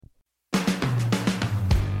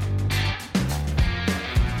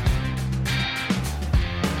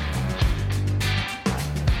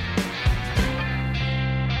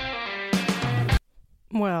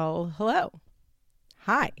Hello.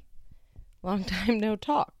 Hi. Long time no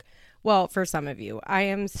talk. Well, for some of you, I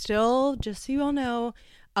am still, just so you all know,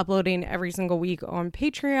 uploading every single week on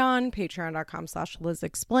Patreon, patreon.com/Liz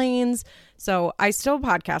Explains. So I still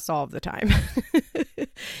podcast all of the time.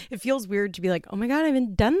 It feels weird to be like, oh my God, I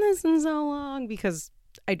haven't done this in so long, because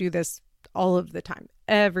I do this all of the time,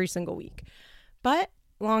 every single week. But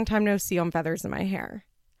long time no see on Feathers in My Hair.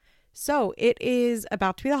 So it is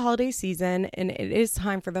about to be the holiday season, and it is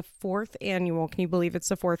time for the 4th annual, can you believe it's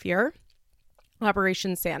the 4th year,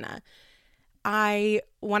 Operation Santa. I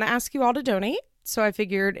want to ask you all to donate. So I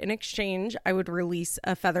figured in exchange, I would release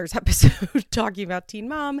a Feathers episode talking about Teen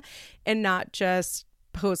Mom and not just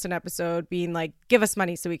post an episode being like, give us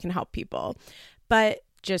money so we can help people. But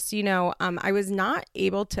just so you know, I was not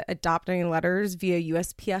able to adopt any letters via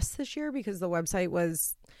USPS this year because the website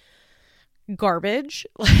was garbage.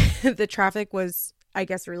 The traffic was, I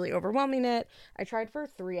guess, really overwhelming it. I tried for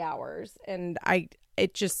 3 hours and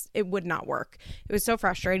it would not work. It was so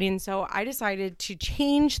frustrating. So I decided to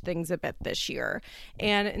change things a bit this year.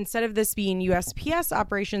 And instead of this being USPS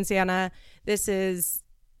Operation Santa, this is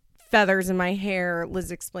Feathers in My Hair,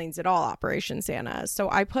 Liz Explains It All Operation Santa. So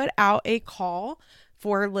I put out a call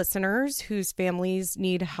for listeners whose families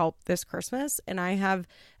need help this Christmas, and I have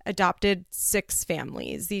adopted 6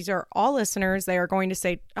 families. These are all listeners. They are going to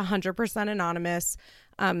say 100% anonymous.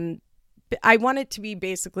 I want it to be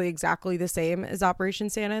basically exactly the same as Operation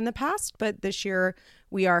Santa in the past, but this year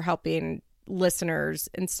we are helping listeners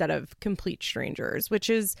instead of complete strangers, which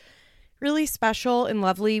is really special and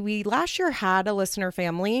lovely. We last year had a listener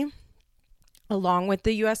family along with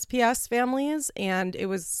the USPS families, and it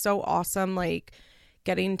was so awesome, like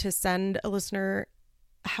getting to send a listener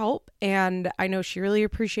help. And I know she really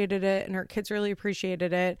appreciated it, and her kids really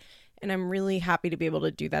appreciated it. And I'm really happy to be able to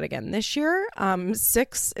do that again this year.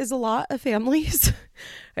 6 is a lot of families.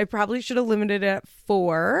 I probably should have limited it at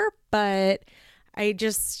 4, but I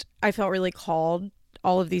felt really called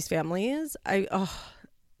all of these families. To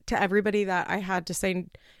everybody that I had to say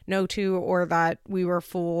no to or that we were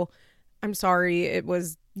full, I'm sorry. It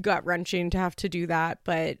was gut-wrenching to have to do that,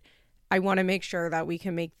 but I want to make sure that we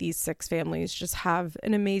can make these 6 families just have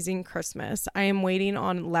an amazing Christmas. I am waiting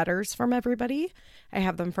on letters from everybody. I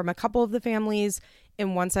have them from a couple of the families.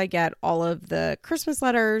 And once I get all of the Christmas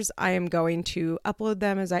letters, I am going to upload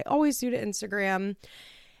them as I always do to Instagram,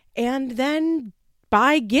 and then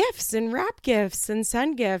buy gifts and wrap gifts and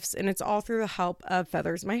send gifts. And it's all through the help of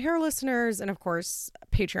Feathers My Hair listeners and, of course,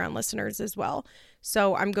 Patreon listeners as well.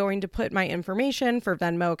 So I'm going to put my information for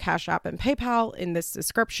Venmo, Cash App, and PayPal in this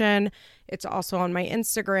description. It's also on my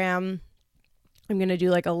Instagram. I'm going to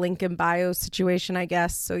do like a link in bio situation, I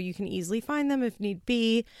guess, so you can easily find them if need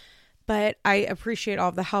be. But I appreciate all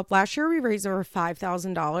of the help. Last year, we raised over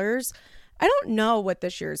 $5,000. I don't know what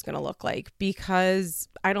this year is going to look like because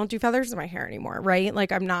I don't do Feathers in My Hair anymore, right?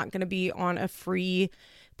 Like, I'm not going to be on a free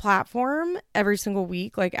platform every single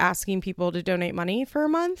week, like asking people to donate money for a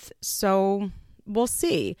month. So we'll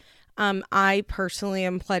see. I personally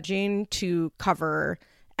am pledging to cover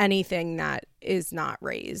anything that is not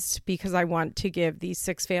raised because I want to give these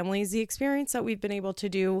 6 families the experience that we've been able to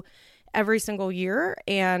do every single year.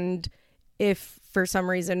 And if for some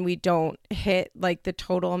reason we don't hit like the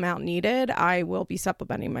total amount needed, I will be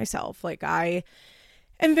supplementing myself. Like, I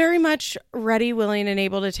am very much ready, willing, and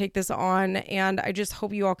able to take this on. And I just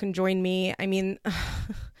hope you all can join me. I mean,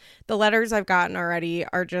 the letters I've gotten already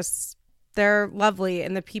are just, they're lovely.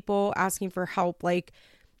 And the people asking for help, like,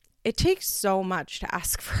 it takes so much to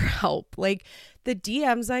ask for help. Like, the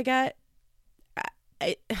DMs I get,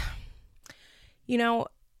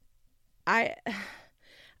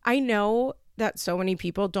 I know that so many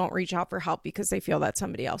people don't reach out for help because they feel that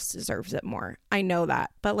somebody else deserves it more. I know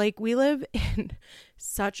that. But like, we live in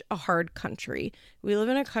such a hard country. We live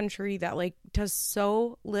in a country that like does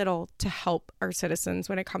so little to help our citizens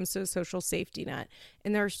when it comes to a social safety net.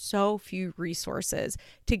 And there are so few resources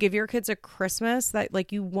to give your kids a Christmas that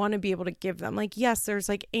like you want to be able to give them. Like, yes, there's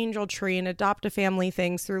like Angel Tree and Adopt a Family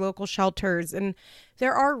things through local shelters, and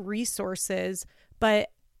there are resources.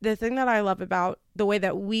 But the thing that I love about the way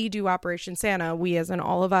that we do Operation Santa, we as in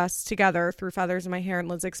all of us together through Feathers in My Hair and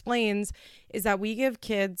Liz Explains, is that we give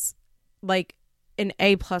kids like an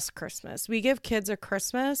A+ Christmas. We give kids a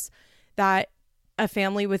Christmas that a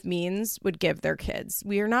family with means would give their kids.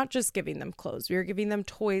 We are not just giving them clothes. We are giving them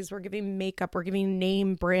toys. We're giving makeup. We're giving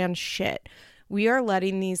name brand shit. We are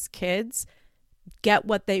letting these kids get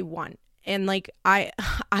what they want. And like, I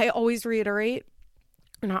always reiterate,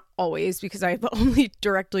 not always, because I've only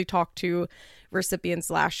directly talked to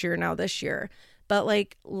recipients last year, now this year, but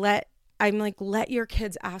like, I'm like, let your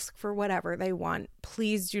kids ask for whatever they want.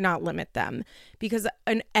 Please do not limit them, because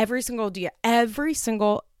in every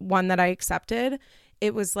single one that I accepted,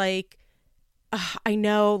 it was like, I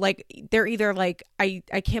know, like, they're either like, I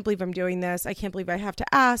can't believe I'm doing this. I can't believe I have to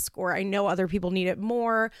ask, or I know other people need it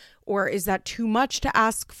more, or is that too much to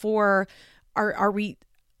ask for? Are we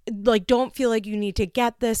like, don't feel like you need to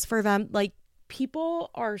get this for them. Like, people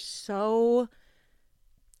are so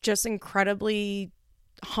just incredibly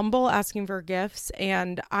humble asking for gifts.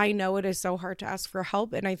 And I know it is so hard to ask for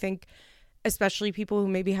help. And I think especially people who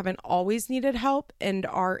maybe haven't always needed help and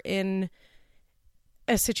are in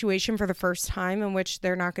a situation for the first time in which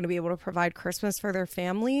they're not going to be able to provide Christmas for their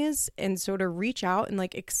families. And so to reach out and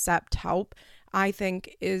like accept help, I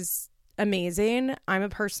think is amazing. I'm a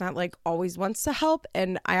person that like always wants to help,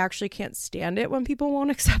 and I actually can't stand it when people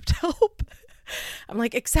won't accept help. I'm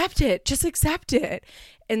like, accept it, just accept it.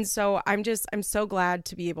 And so I'm so glad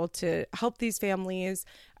to be able to help these families.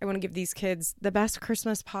 I want to give these kids the best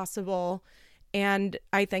Christmas possible. And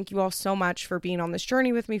I thank you all so much for being on this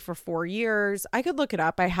journey with me for 4 years. I could look it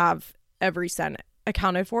up. I have every cent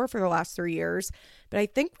accounted for the last 3 years, but I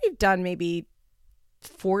think we've done maybe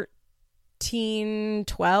 12,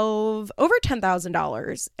 over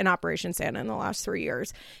 $10,000 in Operation Santa in the last 3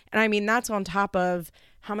 years. And I mean, that's on top of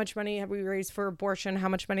how much money have we raised for abortion? How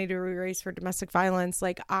much money do we raise for domestic violence?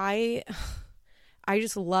 Like, I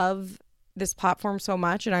just love this platform so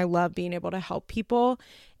much, and I love being able to help people.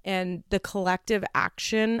 And the collective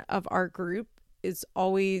action of our group it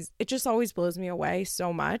just always blows me away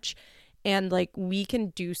so much. And like, we can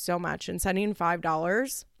do so much, and sending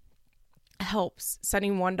 $5 helps.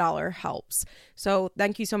 Sending $1 helps. So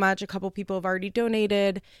thank you so much. A couple people have already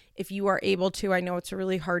donated. If you are able to, I know it's a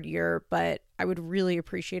really hard year, but I would really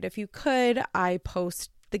appreciate if you could. I post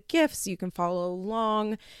the gifts. You can follow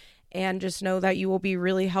along, and just know that you will be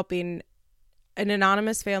really helping an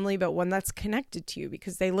anonymous family, but one that's connected to you,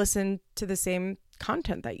 because they listen to the same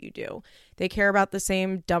content that you do. They care about the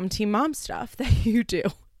same dumb teen mom stuff that you do.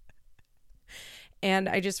 And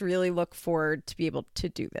I just really look forward to be able to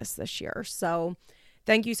do this year. So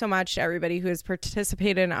thank you so much to everybody who has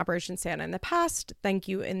participated in Operation Santa in the past. Thank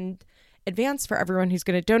you in advance for everyone who's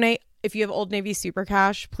going to donate. If you have Old Navy Super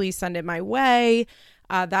Cash, please send it my way.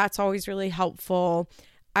 That's always really helpful.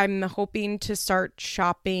 I'm hoping to start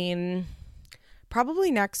shopping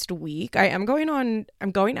probably next week. I'm going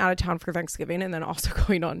out of town for Thanksgiving, and then also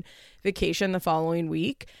going on vacation the following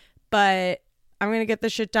week. But I'm going to get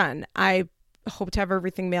this shit done. I hope to have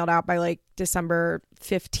everything mailed out by like December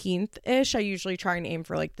 15th-ish. I usually try and aim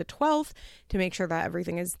for like the 12th to make sure that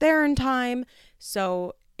everything is there in time.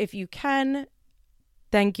 So if you can,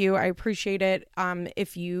 thank you. I appreciate it.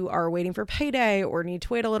 If you are waiting for payday or need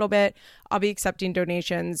to wait a little bit, I'll be accepting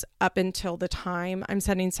donations up until the time I'm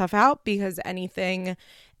sending stuff out, because anything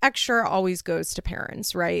extra always goes to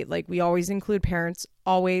parents, right? Like, we always include parents,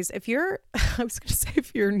 always. If you're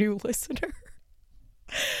a new listener,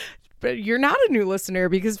 but you're not a new listener,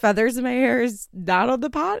 because Feathers in My Hair is not on the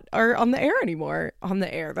pod or on the air anymore. On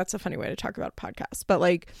the air. That's a funny way to talk about a podcast. But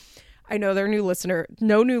like, I know they're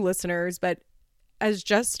no new listeners, but as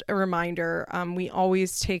just a reminder, we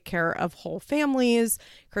always take care of whole families.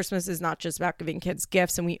 Christmas is not just about giving kids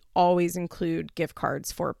gifts, and we always include gift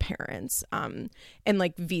cards for parents, and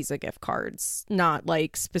like Visa gift cards, not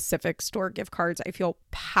like specific store gift cards. I feel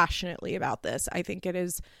passionately about this. I think it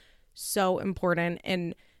is so important.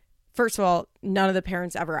 And first of all, none of the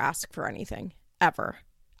parents ever ask for anything, ever.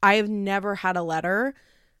 I have never had a letter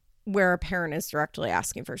where a parent is directly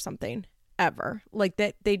asking for something, ever. Like,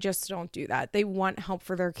 that, they just don't do that. They want help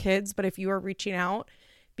for their kids, but if you are reaching out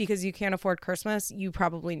because you can't afford Christmas, you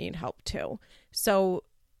probably need help too. So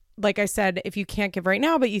like I said, if you can't give right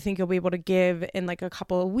now, but you think you'll be able to give in like a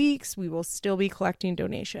couple of weeks, we will still be collecting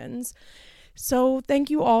donations. So thank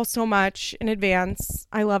you all so much in advance.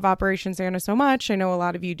 I love Operation Santa so much. I know a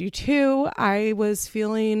lot of you do too. I was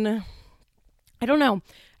feeling, I don't know,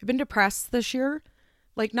 I've been depressed this year,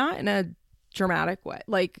 like not in a dramatic way,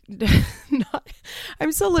 like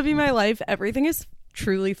I'm still living my life. Everything is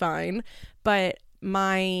truly fine, but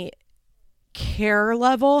my care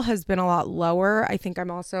level has been a lot lower. I think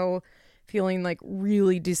I'm also feeling like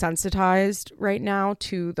really desensitized right now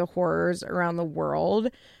to the horrors around the world.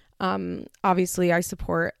 Obviously, I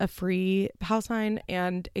support a free Palestine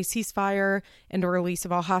and a ceasefire and a release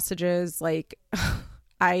of all hostages. Like,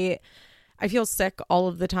 I feel sick all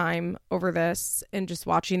of the time over this, and just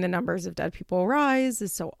watching the numbers of dead people rise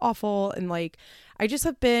is so awful. And like, I just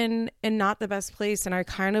have been in not the best place. And I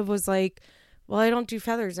kind of was like, well, I don't do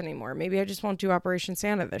feathers anymore. Maybe I just won't do Operation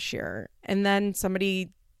Santa this year. And then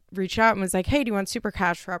somebody reached out and was like, hey, do you want super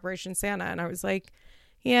cash for Operation Santa? And I was like,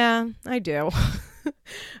 yeah, I do.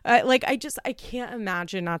 I can't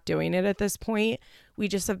imagine not doing it at this point. We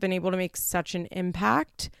just have been able to make such an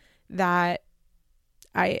impact that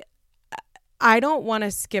I don't want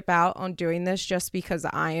to skip out on doing this just because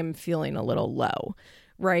I am feeling a little low,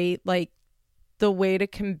 right? Like, the way to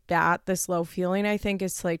combat this low feeling, I think,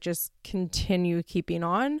 is to like just continue keeping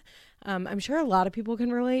on. I'm sure a lot of people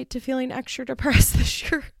can relate to feeling extra depressed this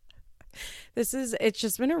year. It's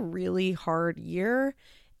just been a really hard year.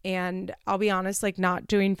 And I'll be honest, like, not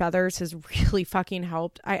doing feathers has really fucking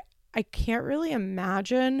helped. I can't really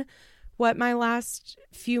imagine what my last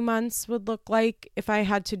few months would look like if I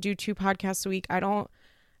had to do 2 podcasts a week. I don't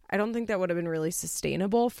think that would have been really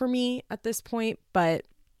sustainable for me at this point. But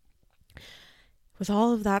with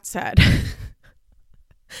all of that said,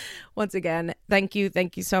 once again, thank you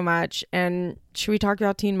so much. And should we talk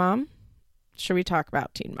about Teen Mom?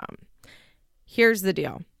 Here's the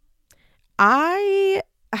deal. I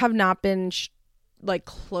have not been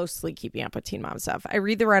closely keeping up with Teen Mom stuff. I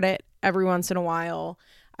read the Reddit every once in a while.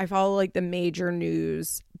 I follow like the major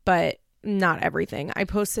news, but not everything. I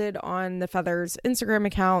posted on the Feathers Instagram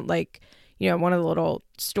account, like, you know, one of the little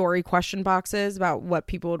story question boxes about what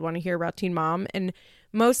people would want to hear about Teen Mom. And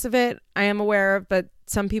most of it I am aware of, but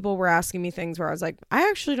some people were asking me things where I was like, I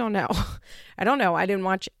actually don't know. I don't know. I didn't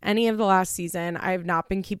watch any of the last season. I have not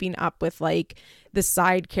been keeping up with like the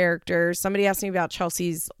side characters. Somebody asked me about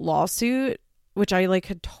Chelsea's lawsuit, which I like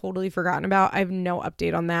had totally forgotten about. I have no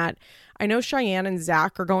update on that. I know Cheyenne and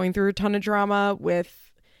Zach are going through a ton of drama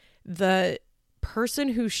with the person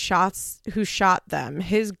who shot them.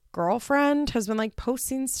 His girlfriend has been like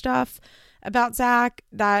posting stuff about Zach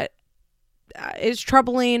that is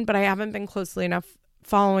troubling, but I haven't been closely enough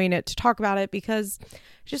following it to talk about it because I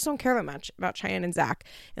just don't care that much about Cheyenne and Zach.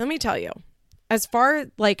 And let me tell you, as far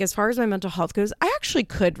as my mental health goes, I actually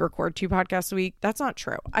could record 2 podcasts a week. That's not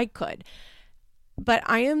true. I could. But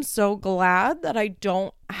I am so glad that I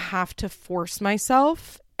don't have to force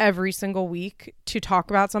myself every single week to talk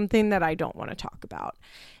about something that I don't want to talk about.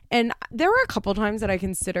 And there were a couple times that I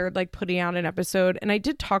considered like putting out an episode, and I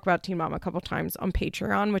did talk about Teen Mom a couple times on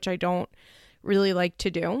Patreon, which I don't really like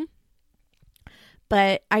to do.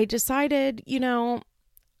 But I decided, you know,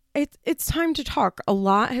 it's time to talk. A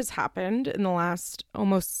lot has happened in the last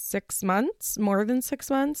almost 6 months, more than 6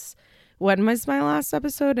 months. When was my last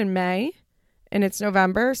episode? In May. And it's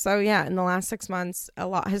November. So yeah, in the last 6 months, a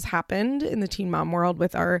lot has happened in the Teen Mom world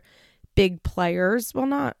with our big players. Well,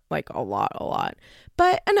 not like a lot,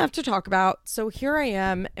 but enough to talk about. So here I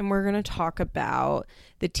am, and we're going to talk about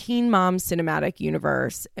the Teen Mom cinematic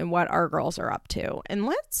universe and what our girls are up to. And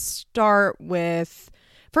let's start with,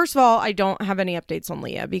 first of all, I don't have any updates on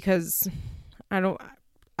Leah because I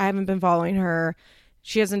haven't been following her.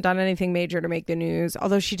 She hasn't done anything major to make the news,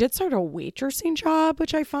 although she did start a waitressing job,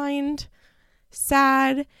 which I find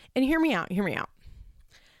sad. And hear me out.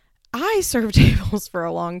 I served tables for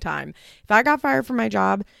a long time. If I got fired from my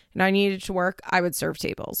job and I needed to work, I would serve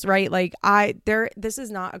tables, right? Like this is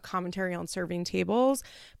not a commentary on serving tables,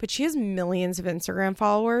 but she has millions of Instagram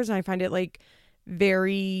followers. And I find it like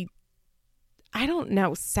very, I don't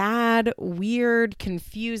know, sad, weird,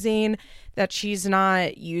 confusing that she's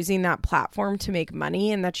not using that platform to make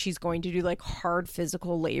money and that she's going to do like hard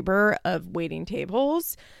physical labor of waiting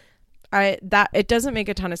tables. It doesn't make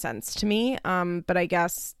a ton of sense to me. But I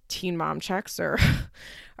guess Teen Mom checks are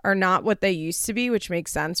not what they used to be, which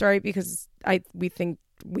makes sense, right? Because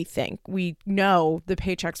we know the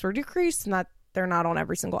paychecks were decreased and that they're not on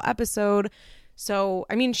every single episode. So,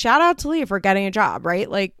 I mean, shout out to Leah for getting a job,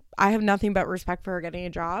 right? Like, I have nothing but respect for her getting a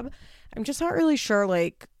job. I'm just not really sure,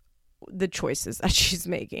 like, the choices that she's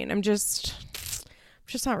making. I'm just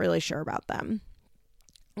not really sure about them.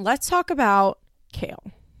 Let's talk about Kale.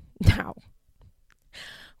 Now,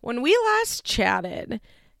 when we last chatted,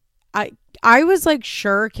 I was like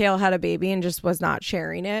sure Kale had a baby and just was not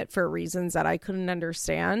sharing it for reasons that I couldn't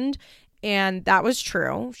understand. And that was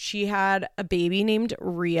true. She had a baby named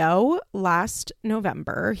Rio last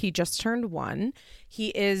November. He just turned 1. He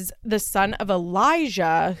is the son of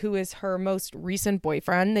Elijah, who is her most recent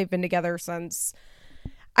boyfriend. They've been together since,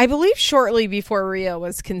 I believe, shortly before Rio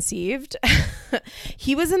was conceived.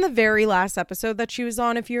 He was in the very last episode that she was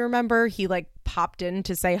on, if you remember. He like popped in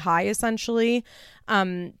to say hi, essentially.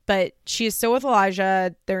 But she is still with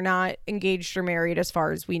Elijah. They're not engaged or married as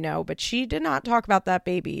far as we know, but she did not talk about that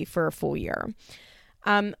baby for a full year.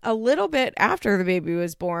 A little bit after the baby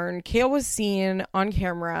was born, Kale was seen on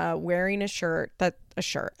camera wearing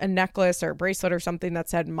a necklace or a bracelet or something that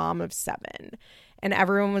said Mom of 7. And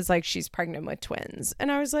everyone was like, she's pregnant with twins. And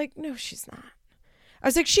I was like, no, she's not. I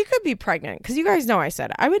was like, she could be pregnant. Because you guys know I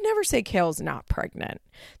said, I would never say Kale's not pregnant.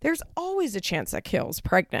 There's always a chance that Kale's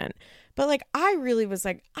pregnant. But like, I really was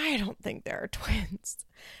like, I don't think there are twins.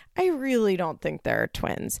 I really don't think there are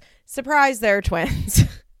twins. Surprise, there are twins.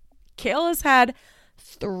 Kale has had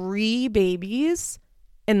 3 babies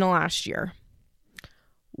in the last year.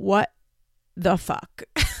 What the fuck?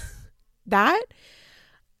 That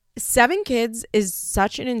 7 kids is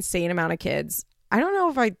such an insane amount of kids. I don't know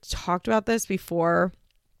if I talked about this before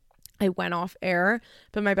I went off air,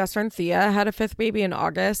 but my best friend Thea had a 5th baby in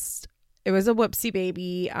August. It was a whoopsie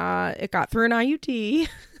baby. It got through an IUD.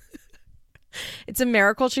 It's a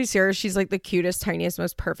miracle she's here. She's like the cutest, tiniest,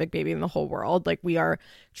 most perfect baby in the whole world. Like, we are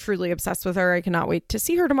truly obsessed with her. I cannot wait to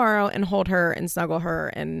see her tomorrow and hold her and snuggle her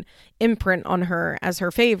and imprint on her as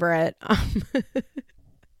her favorite.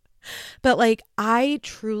 But like, I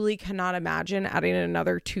truly cannot imagine adding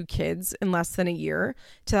another 2 kids in less than a year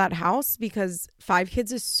to that house, because 5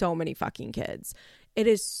 kids is so many fucking kids. It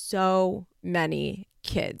is so many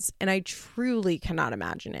kids, and I truly cannot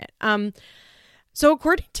imagine it. So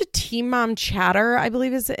according to Teen Mom Chatter, I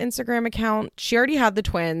believe is the Instagram account, she already had the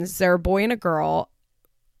twins. They're a boy and a girl.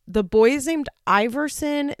 The boy is named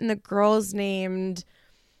Iverson and the girl is named,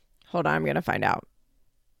 hold on, I'm going to find out.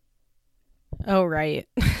 Oh, right.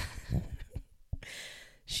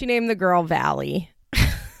 She named the girl Valley.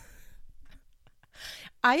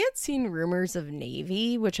 I had seen rumors of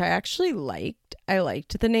Navy, which I actually liked. I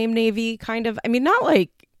liked the name Navy, kind of. I mean, not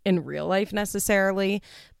like in real life necessarily,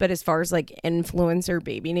 but as far as like influencer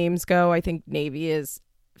baby names go, I think Navy is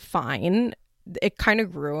fine. It kind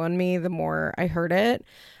of grew on me the more I heard it.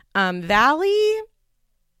 Valley,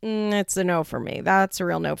 it's a no for me. That's a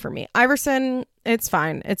real no for me. Iverson, it's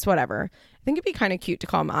fine. It's whatever. I think it'd be kind of cute to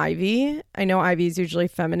call him Ivy. I know Ivy is usually a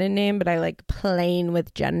feminine name, but I like playing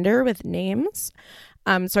with gender with names.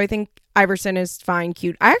 So I think Iverson is fine,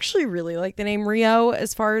 cute. I actually really like the name Rio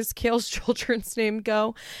as far as Kale's children's name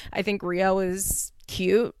go. I think Rio is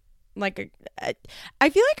cute. Like, I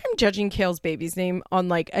feel like I'm judging Kale's baby's name on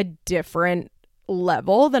like a different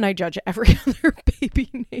level than I judge every other baby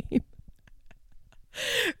name.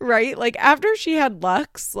 Right? Like, after she had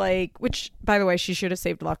Lux, like, which by the way, she should have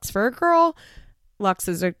saved Lux for a girl. Lux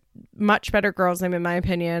is a much better girl's name in my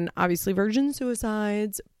opinion. Obviously virgin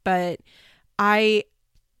suicides, but I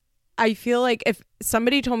feel like if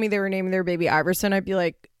somebody told me they were naming their baby Iverson, I'd be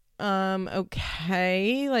like,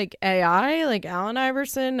 okay, like AI, like Allen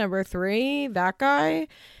Iverson, number 3, that guy.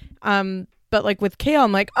 But like with Kale,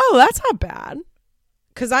 I'm like, oh, that's not bad.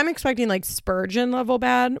 Cause I'm expecting like Spurgeon level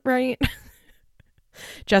bad, right?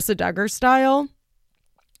 Jessa Duggar style.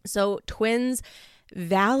 So twins,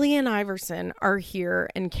 Valley and Iverson are here,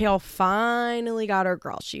 and Kale finally got her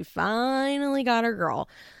girl. She finally got her girl.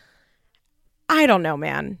 I don't know,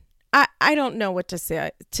 man. I don't know what to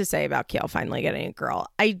say about Kale finally getting a girl.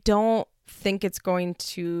 I don't think it's going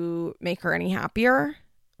to make her any happier,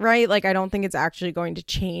 right? Like, I don't think it's actually going to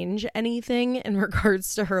change anything in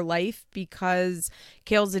regards to her life, because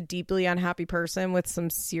Kale's a deeply unhappy person with some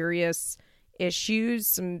serious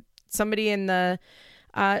issues. Somebody in the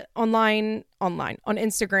online on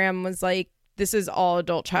Instagram was like, this is all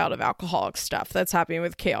adult child of alcoholic stuff that's happening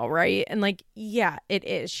with Kale, right? And like, yeah, it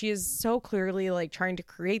is. She is so clearly like trying to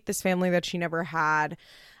create this family that she never had.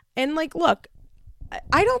 And like, look,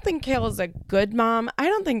 I don't think Kale is a good mom. I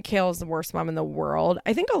don't think Kale is the worst mom in the world.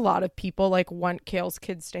 I think a lot of people like want Kale's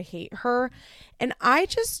kids to hate her, and I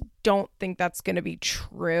just don't think that's going to be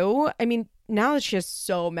true. I mean, now that she has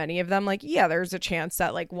so many of them, like, yeah, there's a chance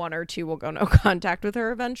that like 1 or 2 will go no contact with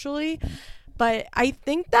her eventually. But I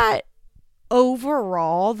think that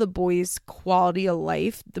overall, the boys' quality of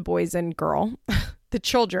life, the boys and girl, the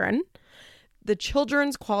children's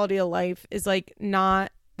quality of life is like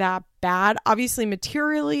not that bad. Obviously,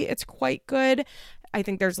 materially, it's quite good. I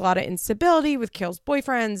think there's a lot of instability with Kale's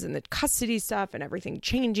boyfriends and the custody stuff and everything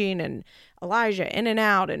changing and Elijah in and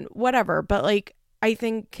out and whatever. But like, I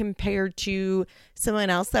think compared to someone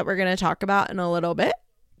else that we're going to talk about in a little bit,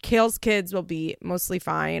 Kale's kids will be mostly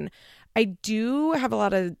fine. I do have a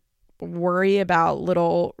lot of worry about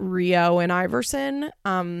little Rio and Iverson.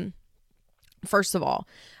 First of all,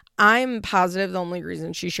 I'm positive the only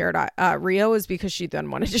reason she shared Rio is because she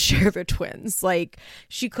then wanted to share the twins. Like,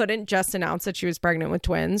 she couldn't just announce that she was pregnant with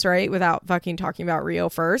twins, right, without fucking talking about Rio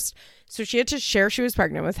first. So she had to share she was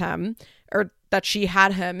pregnant with him, or that she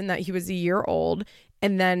had him and that he was a year old.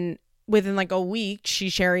 And then within like a week,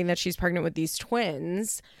 she's sharing that she's pregnant with these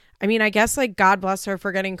twins. I mean, I guess like God bless her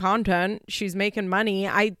for getting content. She's making money.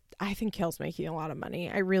 I think Kale's making a lot of money.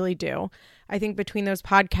 I really do. I think between those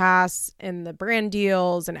podcasts and the brand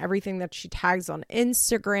deals and everything that she tags on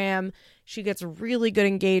Instagram, she gets really good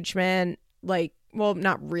engagement. Like, well,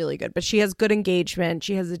 not really good, but she has good engagement.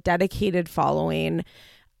 She has a dedicated following.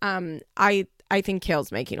 I think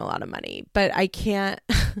Kale's making a lot of money, but I can't,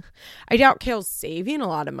 I doubt Kale's saving a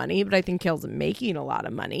lot of money, but I think Kale's making a lot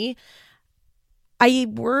of money. I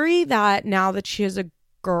worry that now that she has a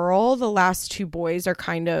girl, the last two boys are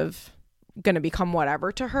kind of going to become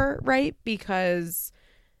whatever to her, right? Because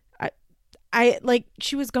I like,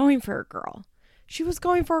 she was going for a girl. She was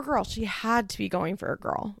going for a girl. She had to be going for a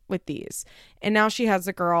girl with these. And now she has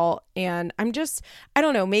a girl. And I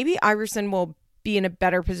don't know, maybe Iverson will be in a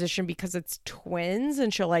better position because it's twins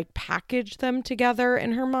and she'll like package them together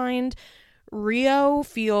in her mind. Rio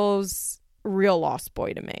feels real lost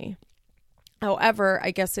boy to me. However,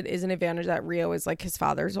 I guess it is an advantage that Rio is like his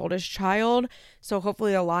father's oldest child. So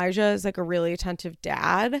hopefully Elijah is like a really attentive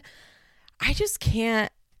dad.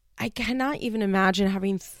 I cannot even imagine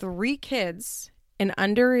having 3 kids in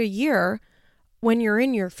under a year when you're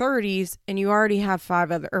in your 30s and you already have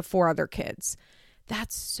 4 other kids.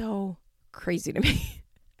 That's so crazy to me.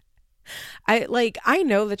 I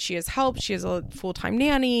know that she has help. She has a full-time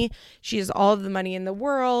nanny. She has all of the money in the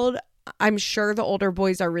world. I'm sure the older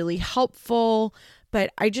boys are really helpful,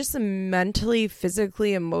 but I just mentally,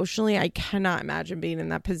 physically, emotionally, I cannot imagine being in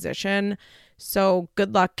that position. So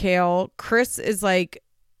good luck, Kale. Chris is like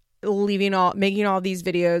making all these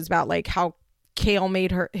videos about like how Kale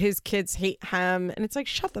made his kids hate him. And it's like,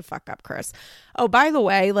 shut the fuck up, Chris. Oh, by the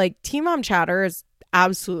way, like Teen Mom Chatter is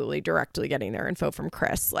absolutely directly getting their info from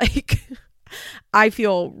Chris. Like, I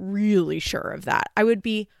feel really sure of that. I would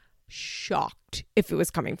be shocked if it was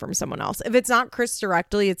coming from someone else. If it's not Chris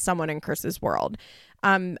directly, it's someone in Chris's world.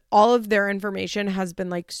 All of their information has been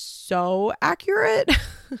like so accurate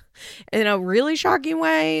in a really shocking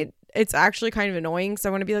way. It's actually kind of annoying. So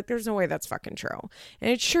I want to be like, there's no way that's fucking true. And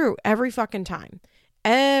it's true every fucking time.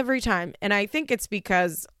 Every time. And I think it's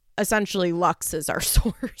because essentially Lux is our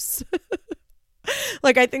source.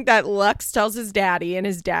 Like, I think that Lux tells his daddy and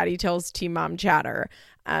his daddy tells Teen Mom Chatter,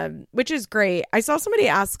 which is great. I saw somebody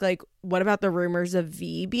ask, like, what about the rumors of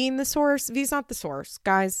V being the source? V's not the source,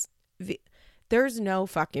 guys. There's no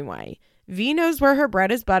fucking way. V knows where her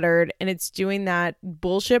bread is buttered, and it's doing that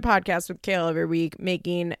bullshit podcast with Kale every week,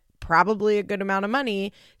 making probably a good amount of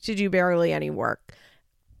money to do barely any work.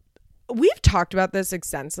 We've talked about this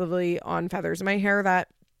extensively on Feathers in My Hair, that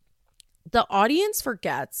the audience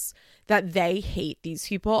forgets that they hate these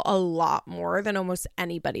people a lot more than almost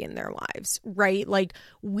anybody in their lives, right? Like,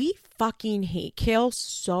 we fucking hate Kale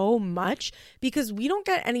so much because we don't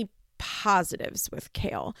get any positives with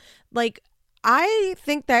Kale. Like, I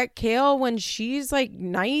think that Kale, when she's like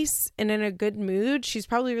nice and in a good mood, she's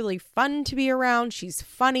probably really fun to be around. She's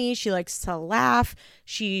funny. She likes to laugh.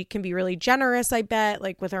 She can be really generous, I bet,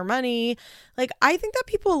 like with her money. Like, I think that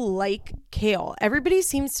people like Kale. Everybody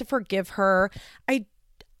seems to forgive her.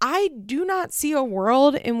 I do not see a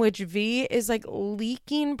world in which V is like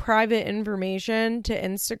leaking private information to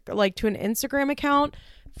an Instagram account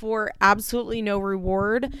for absolutely no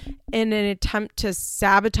reward in an attempt to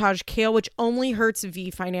sabotage Kale, which only hurts V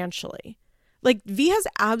financially. Like, V has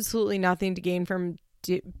absolutely nothing to gain from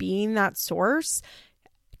being that source.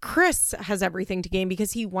 Chris has everything to gain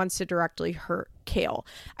because he wants to directly hurt Kale.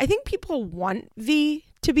 I think people want V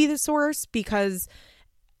to be the source because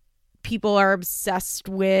people are obsessed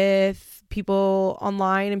with people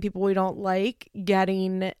online and people we don't like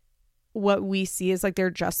getting what we see as like their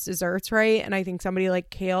just desserts, right? And I think somebody like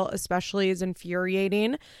Kale especially is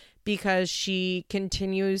infuriating because she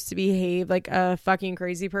continues to behave like a fucking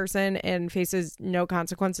crazy person and faces no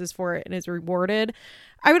consequences for it and is rewarded.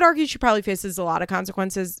 I would argue she probably faces a lot of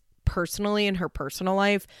consequences personally in her personal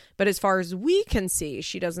life, but as far as we can see,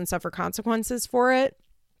 she doesn't suffer consequences for it.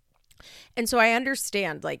 And so I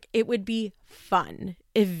understand, like, it would be fun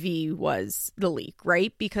if V was the leak,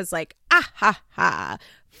 right? Because like,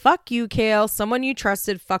 fuck you, Kale. Someone you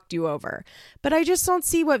trusted fucked you over. But I just don't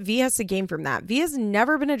see what V has to gain from that. V has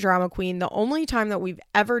never been a drama queen. The only time that we've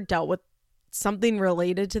ever dealt with something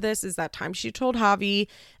related to this is that time she told Javi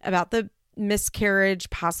about the miscarriage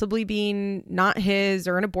possibly being not his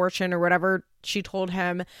or an abortion or whatever she told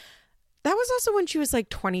him. That was also when she was like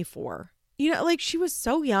 24. You know, like, she was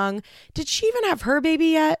so young. Did she even have her baby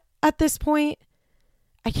yet at this point?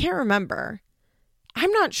 I can't remember. I'm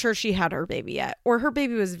not sure she had her baby yet, or her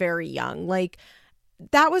baby was very young. Like,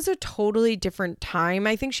 that was a totally different time.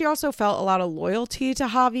 I think she also felt a lot of loyalty to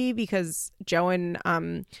Javi because Joe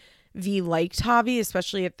and V liked Javi,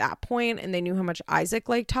 especially at that point, and they knew how much Isaac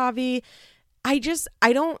liked Javi. I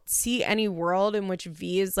don't see any world in which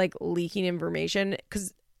V is like leaking information,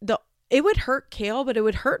 because it would hurt Kale, but it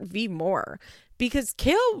would hurt V more, because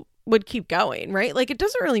Kale would keep going, right? Like, it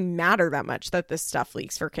doesn't really matter that much that this stuff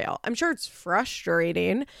leaks for Kale. I'm sure it's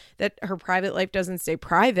frustrating that her private life doesn't stay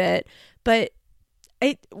private, but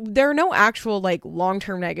there are no actual like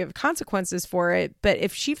long-term negative consequences for it. But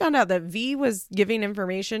if she found out that V was giving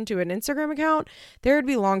information to an Instagram account, there would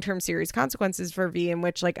be long-term serious consequences for V, in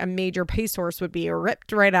which like a major pay source would be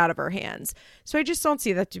ripped right out of her hands. So I just don't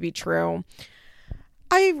see that to be true.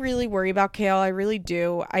 I really worry about Kale. I really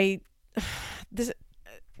do.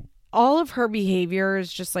 All of her behavior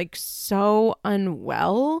is just like so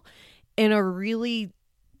unwell in a really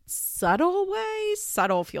subtle way.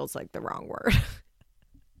 Subtle feels like the wrong word.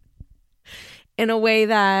 In a way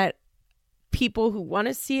that people who want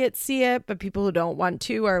to see it, but people who don't want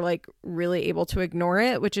to are like really able to ignore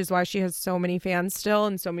it, which is why she has so many fans still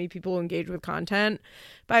and so many people who engage with content.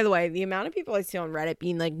 By the way, the amount of people I see on Reddit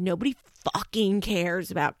being like, nobody fucking cares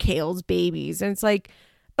about Kale's babies. And it's like,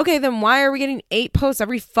 okay, then why are we getting 8 posts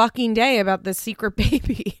every fucking day about this secret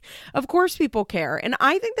baby? Of course people care. And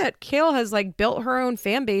I think that Kale has like built her own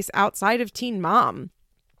fan base outside of Teen Mom.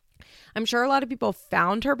 I'm sure a lot of people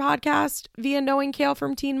found her podcast via knowing Kale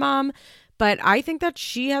from Teen Mom, but I think that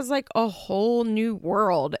she has like a whole new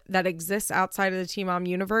world that exists outside of the Teen Mom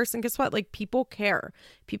universe. And guess what? Like, people care.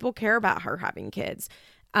 People care about her having kids.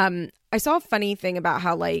 I saw a funny thing about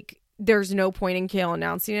how like there's no point in Kale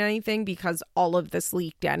announcing anything because all of this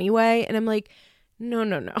leaked anyway. And I'm like,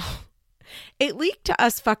 no. It leaked to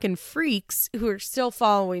us fucking freaks who are still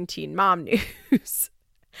following Teen Mom news.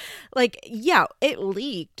 Like, yeah, it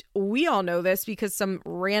leaked. We all know this because some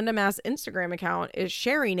random ass Instagram account is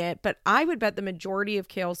sharing it. But I would bet the majority of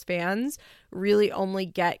Kale's fans really only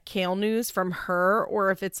get Kale news from her,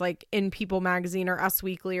 or if it's like in People Magazine or Us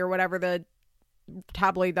Weekly or whatever the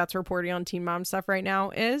tabloid that's reporting on Teen Mom stuff right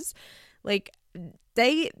now is. Like,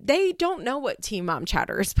 they don't know what Teen Mom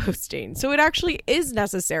Chatter is posting. So it actually is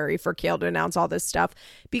necessary for Kale to announce all this stuff,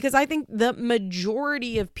 because I think the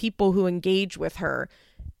majority of people who engage with her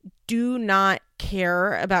do not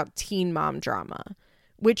care about Teen Mom drama,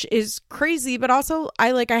 which is crazy. But also I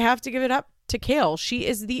have to give it up to Kale. She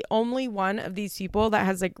is the only one of these people that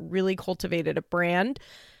has like really cultivated a brand.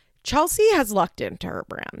 Chelsea has lucked into her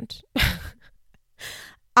brand.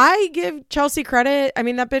 I give Chelsea credit. I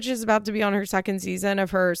mean, that bitch is about to be on her 2nd season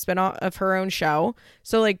of her spinoff of her own show.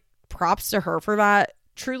 So like, props to her for that.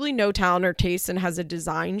 Truly no talent or taste, and has a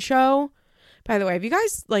design show. By the way, have you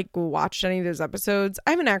guys like watched any of those episodes?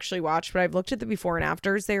 I haven't actually watched, but I've looked at the before and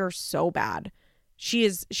afters. They are so bad. She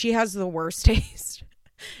has the worst taste.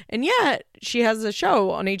 And yet she has a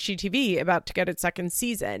show on HGTV about to get its 2nd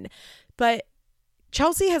season. But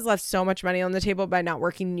Chelsea has left so much money on the table by not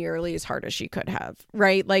working nearly as hard as she could have,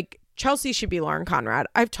 right? Like, Chelsea should be Lauren Conrad.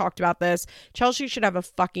 I've talked about this. Chelsea should have a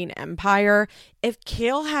fucking empire. If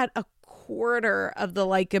Kale had a quarter of the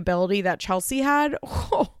likability that Chelsea had,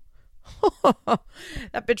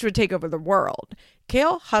 that bitch would take over the world.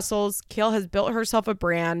 Kale hustles. Kale has built herself a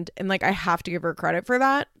brand, and like, I have to give her credit for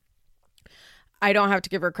that. I don't have to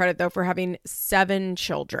give her credit though for having 7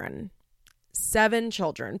 children. 7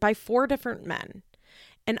 children by 4 different men.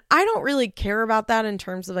 And I don't really care about that in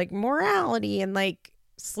terms of like morality and like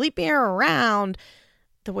sleeping around.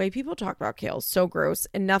 The way people talk about Kale is so gross,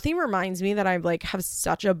 and nothing reminds me that I like have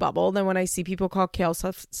such a bubble than when I see people call Kale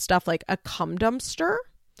stuff like a cum dumpster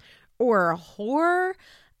or a whore.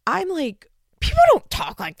 I'm like, people don't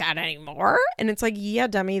talk like that anymore. And it's like, yeah,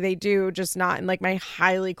 dummy, they do, just not in like my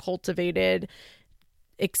highly cultivated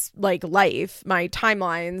life, my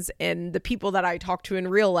timelines, and the people that I talk to in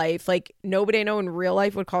real life. Like, nobody I know in real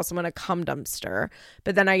life would call someone a cum dumpster.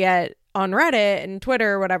 But then I get on Reddit and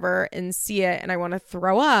Twitter or whatever and see it, and I want to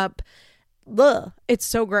throw up. Ugh, it's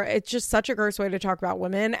so gross. It's just such a gross way to talk about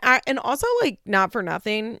women. And also, like, not for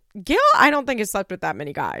nothing, Gail, I don't think has slept with that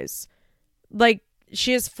many guys. Like,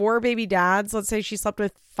 she has 4 baby dads. Let's say she slept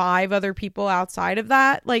with 5 other people outside of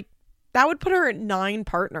that. Like, that would put her at 9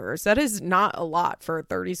 partners. That is not a lot for a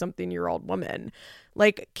 30-something-year-old woman.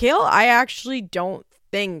 Like, Kale, I actually don't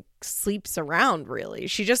think sleeps around, really.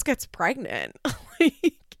 She just gets pregnant.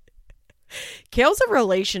 Like, Kale's a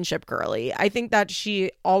relationship girly. I think that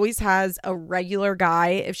she always has a regular guy.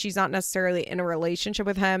 If she's not necessarily in a relationship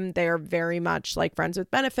with him, they are very much like friends with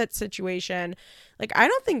benefits situation. Like, I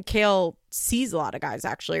don't think Kale sees a lot of guys,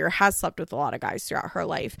 actually, or has slept with a lot of guys throughout her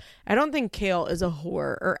life. I don't think Kale is a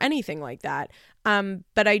whore or anything like that.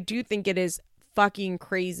 But I do think it is fucking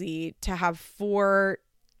crazy to have 4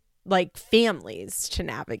 like families to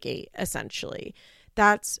navigate, essentially.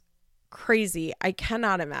 That's crazy. I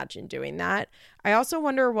cannot imagine doing that. I also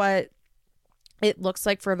wonder what it looks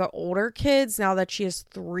like for the older kids now that she has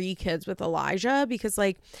 3 kids with Elijah, because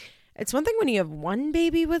like it's one thing when you have one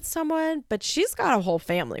baby with someone, but she's got a whole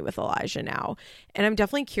family with Elijah now. And I'm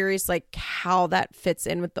definitely curious like how that fits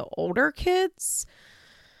in with the older kids.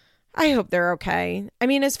 I hope they're okay. I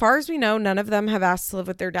mean, as far as we know, none of them have asked to live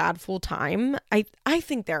with their dad full time. I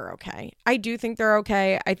think they're okay. I do think they're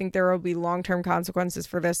okay. I think there will be long-term consequences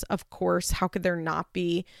for this. Of course, how could there not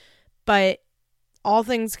be? But all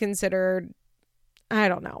things considered, I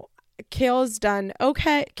don't know. Kale's done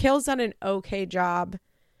okay. Kale's done an okay job,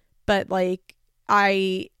 but like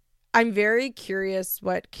I'm very curious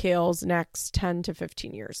what Kale's next 10 to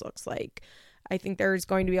 15 years looks like. I think there's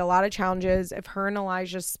going to be a lot of challenges if her and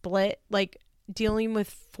Elijah split, like dealing with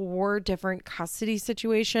 4 different custody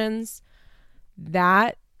situations.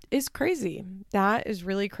 That is crazy. That is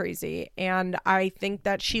really crazy. And I think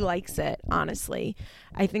that she likes it, honestly.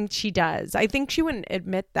 I think she does. I think she wouldn't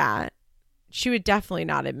admit that. She would definitely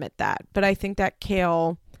not admit that. But I think that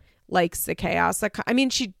Kale likes the chaos.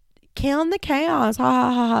 Kale and the chaos. Ha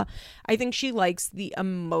ha ha ha. I think she likes the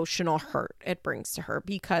emotional hurt it brings to her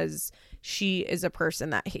because she is a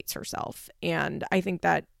person that hates herself. And I think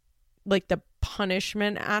that like the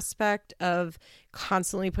punishment aspect of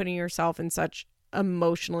constantly putting yourself in such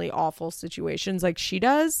emotionally awful situations like she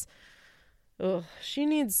does, she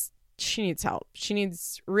needs help. She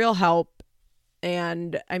needs real help.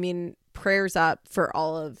 And I mean, prayers up for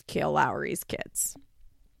all of Kale Lowry's kids.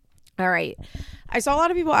 All right. I saw a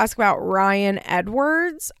lot of people ask about Ryan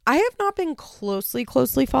Edwards. I have not been closely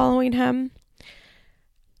following him.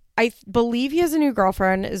 I believe he has a new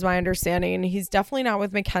girlfriend, is my understanding. He's definitely not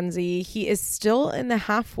with Mackenzie. He is still in the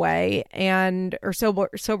halfway or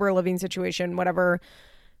sober living situation, whatever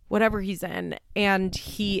he's in. And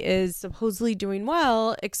he is supposedly doing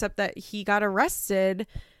well, except that he got arrested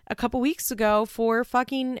a couple weeks ago for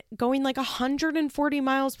fucking going like 140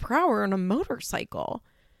 miles per hour on a motorcycle.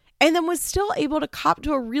 And then was still able to cop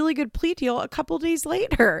to a really good plea deal a couple days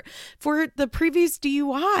later for the previous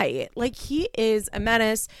DUI. Like, he is a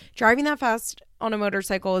menace. Driving that fast on a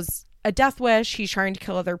motorcycle is a death wish. He's trying to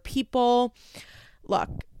kill other people. Look,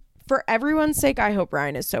 for everyone's sake, I hope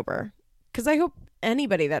Ryan is sober. Because I hope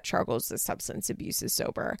anybody that struggles with substance abuse is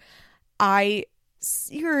sober. I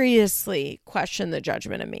seriously question the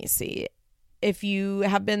judgment of Macy. If you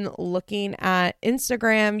have been looking at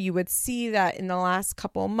Instagram, you would see that in the last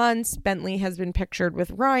couple months, Bentley has been pictured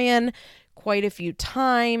with Ryan quite a few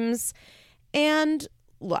times. And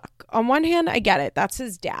look, on one hand, I get it. That's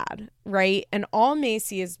his dad, right? And all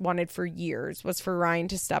Macy has wanted for years was for Ryan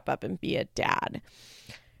to step up and be a dad.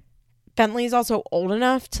 Bentley's also old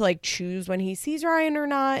enough to like choose when he sees Ryan or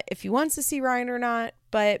not, if he wants to see Ryan or not.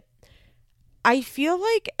 But I feel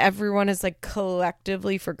like everyone has like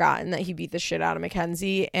collectively forgotten that he beat the shit out of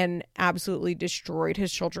Mackenzie and absolutely destroyed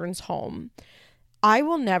his children's home. I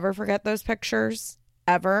will never forget those pictures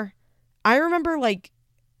ever. I remember like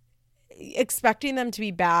expecting them to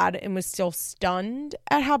be bad and was still stunned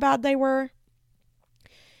at how bad they were.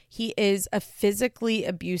 He is a physically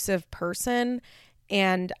abusive person.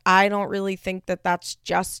 And I don't really think that that's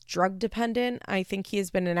just drug dependent. I think he has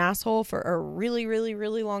been an asshole for a really, really,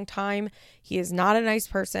 really long time. He is not a nice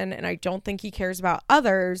person, and I don't think he cares about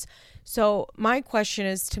others. So my question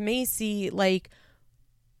is to Macy, like,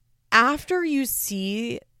 after you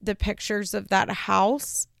see the pictures of that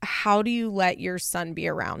house, how do you let your son be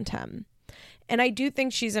around him? And I do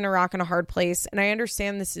think she's in a rock and a hard place. And I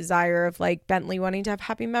understand this desire of like Bentley wanting to have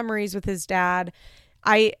happy memories with his dad.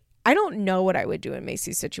 I don't know what I would do in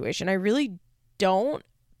Macy's situation. I really don't.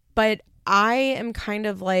 But I am kind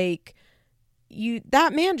of like,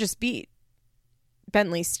 that man just beat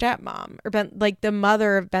Bentley's stepmom or like the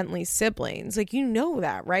mother of Bentley's siblings. Like, you know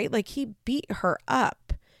that, right? Like, he beat her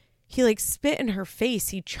up. He like spit in her face.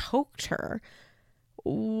 He choked her.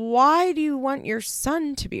 Why do you want your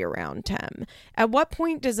son to be around him? At what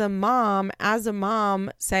point does a mom, as a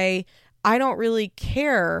mom, say, I don't really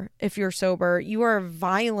care if you're sober. You are a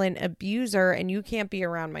violent abuser and you can't be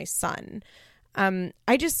around my son. I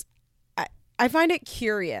find it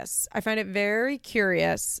curious. I find it very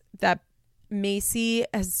curious that Macy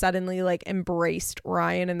has suddenly like embraced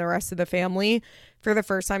Ryan and the rest of the family for the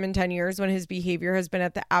first time in 10 years when his behavior has been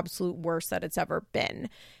at the absolute worst that it's ever been.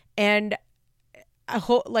 And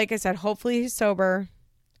like I said, hopefully he's sober.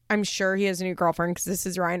 I'm sure he has a new girlfriend because this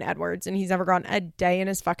is Ryan Edwards and he's never gone a day in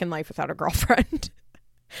his fucking life without a girlfriend.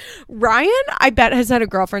 Ryan, I bet, has had a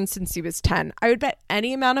girlfriend since he was 10. I would bet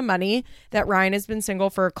any amount of money that Ryan has been single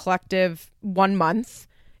for a collective 1 month.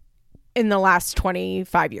 in the last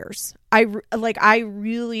 25 years. I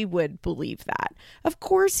really would believe that. Of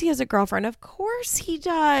course he has a girlfriend. Of course he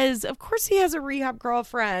does. Of course he has a rehab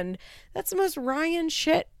girlfriend. That's the most Ryan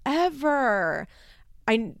shit ever.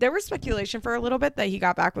 There was speculation for a little bit that he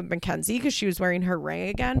got back with Mackenzie because she was wearing her ring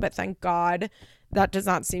again, but thank God that does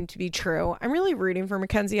not seem to be true. I'm really rooting for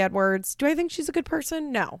Mackenzie Edwards. Do I think she's a good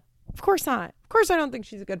person? No, of course not. Of course I don't think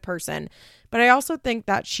she's a good person, but I also think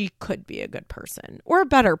that she could be a good person or a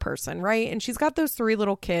better person, right? And she's got those 3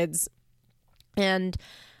 little kids, and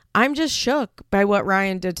I'm just shook by what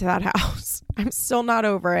Ryan did to that house. I'm still not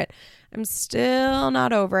over it. And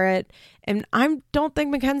I don't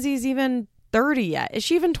think Mackenzie's even 30 yet. Is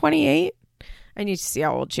she even 28? I need to see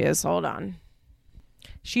how old she is. Hold on.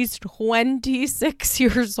 She's 26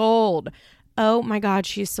 years old. Oh my God,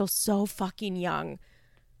 she's still so fucking young.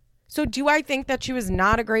 So do I think that she was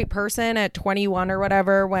not a great person at 21 or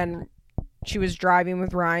whatever when she was driving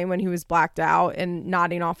with Ryan when he was blacked out and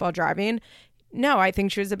nodding off while driving? No, I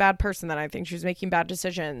think she was a bad person then. I think she was making bad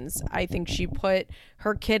decisions. I think she put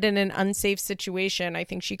her kid in an unsafe situation. I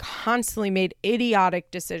think she constantly made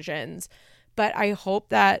idiotic decisions. But I hope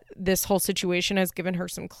that this whole situation has given her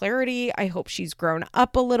some clarity. I hope she's grown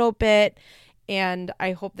up a little bit. And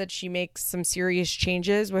I hope that she makes some serious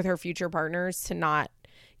changes with her future partners to not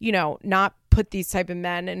put these type of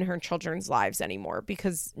men in her children's lives anymore.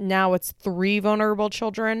 Because now it's 3 vulnerable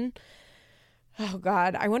children. Oh,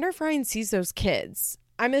 God. I wonder if Ryan sees those kids.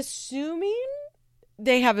 I'm assuming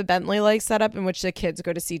they have a Bentley-like setup in which the kids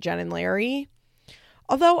go to see Jen and Larry.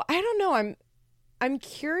 Although, I don't know. I'm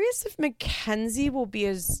curious if Mackenzie will be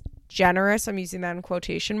as generous, I'm using that in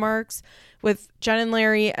quotation marks, with Jen and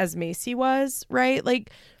Larry as Macy was, right?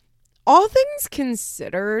 Like, all things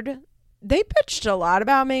considered, they bitched a lot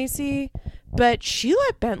about Macy, but she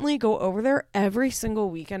let Bentley go over there every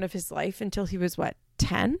single weekend of his life until he was,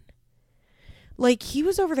 10? Like, he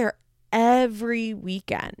was over there every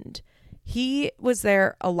weekend. He was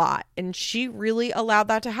there a lot, and she really allowed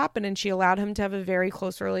that to happen, and she allowed him to have a very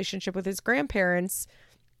close relationship with his grandparents.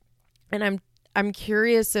 And I'm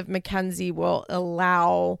curious if Mackenzie will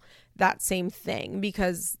allow that same thing,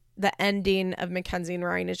 because the ending of Mackenzie and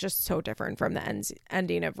Ryan is just so different from the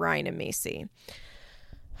ending of Ryan and Macy.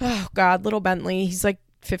 Oh, God, little Bentley, he's like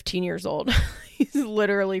 15 years old. He's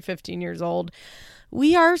literally 15 years old.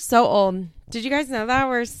 We are so old. Did you guys know that?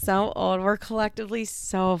 We're so old. We're collectively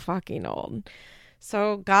so fucking old.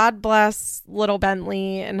 So God bless little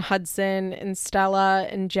Bentley and Hudson and Stella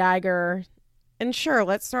and Jagger. And sure,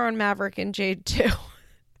 let's throw in Maverick and Jade too.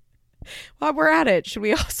 While we're at it, should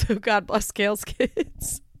we also God bless Gail's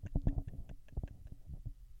kids?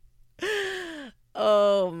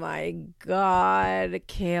 Oh my God,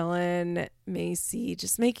 Kaylin, Macy,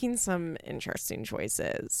 just making some interesting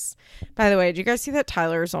choices. By the way, did you guys see that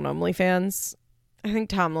Tyler's on OnlyFans? I think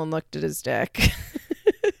Tomlin looked at his dick.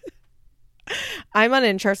 I'm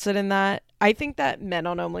uninterested in that. I think that men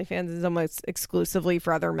on OnlyFans is almost exclusively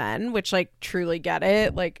for other men, which, like, truly get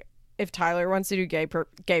it. Like, if Tyler wants to do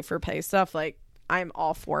gay for pay stuff, like, I'm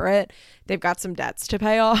all for it. They've got some debts to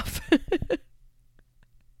pay off.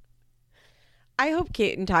 I hope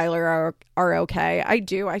Kate and Tyler are okay. I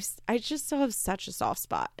do. I just still have such a soft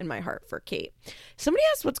spot in my heart for Kate. Somebody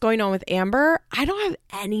asked what's going on with Amber. I don't have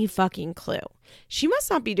any fucking clue. She must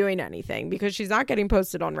not be doing anything because she's not getting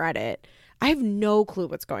posted on Reddit. I have no clue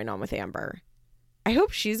what's going on with Amber. I hope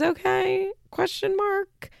she's okay? ?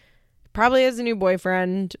 Probably has a new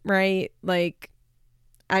boyfriend, right? Like,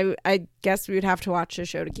 I guess we would have to watch the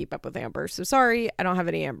show to keep up with Amber. So sorry, I don't have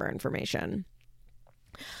any Amber information.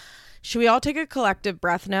 Should we all take a collective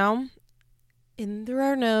breath now? In through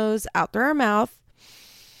our nose, out through our mouth.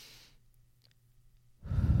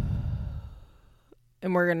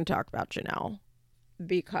 And we're going to talk about Janelle.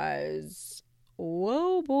 Because,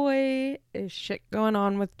 whoa boy, is shit going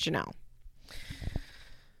on with Janelle.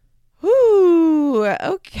 Ooh,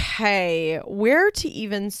 okay. Where to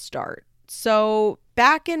even start? So,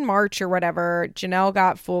 back in March or whatever, Janelle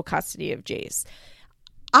got full custody of Jace.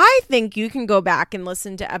 I think you can go back and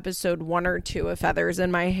listen to episode 1 or 2 of Feathers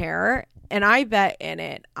in My Hair, and I bet in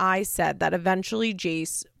it I said that eventually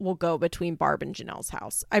Jace will go between Barb and Janelle's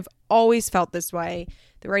house. I've always felt this way.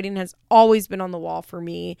 The writing has always been on the wall for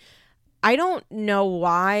me. I don't know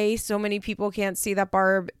why so many people can't see that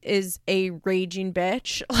Barb is a raging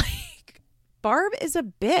bitch. Like, Barb is a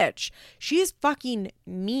bitch. She is fucking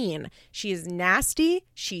mean. She is nasty.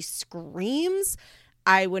 She screams.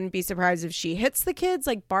 I wouldn't be surprised if she hits the kids.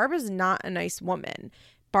 Like, Barb is not a nice woman.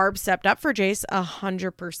 Barb stepped up for Jace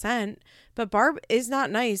 100%, but Barb is not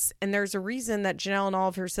nice. And there's a reason that Janelle and all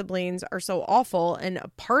of her siblings are so awful. And a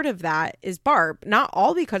part of that is Barb, not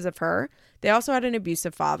all because of her. They also had an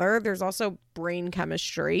abusive father. There's also brain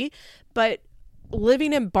chemistry, but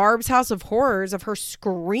living in Barb's house of horrors of her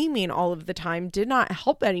screaming all of the time did not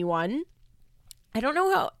help anyone. I don't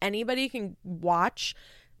know how anybody can watch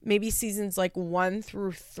maybe seasons like 1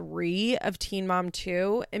 through 3 of Teen Mom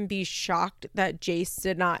 2 and be shocked that Jace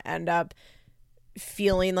did not end up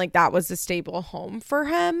feeling like that was a stable home for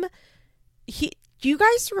him. Do you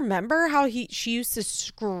guys remember how she used to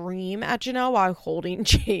scream at Janelle while holding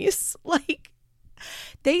Jace? Like,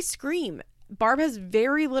 they scream. Barb has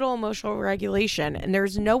very little emotional regulation, and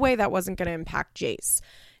there's no way that wasn't going to impact Jace.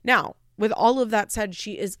 Now, with all of that said,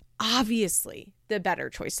 she is obviously the better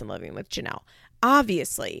choice in living with Janelle.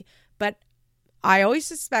 Obviously. But I always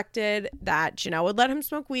suspected that Janelle would let him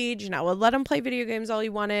smoke weed. Janelle would let him play video games all he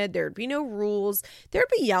wanted. There'd be no rules. There'd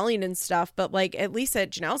be yelling and stuff. But like, at least at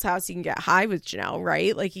Janelle's house, you can get high with Janelle,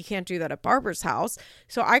 right? Like, you can't do that at Barbara's house.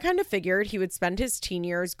 So I kind of figured he would spend his teen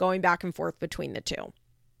years going back and forth between the two.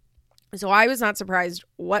 So I was not surprised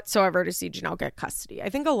whatsoever to see Janelle get custody. I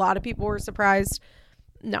think a lot of people were surprised.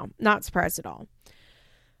 No, not surprised at all.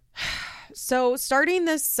 So starting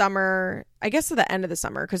this summer, I guess at the end of the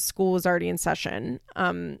summer, because school was already in session,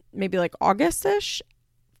 maybe like August-ish.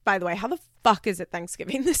 By the way, how the fuck is it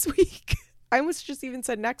Thanksgiving this week? I almost just even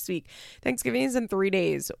said next week. Thanksgiving is in 3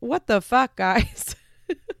 days. What the fuck, guys?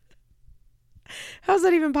 How's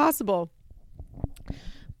that even possible?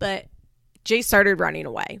 But Jay started running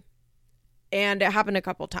away. And it happened a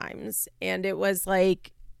couple times. And it was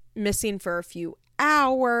like missing for a few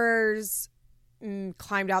hours,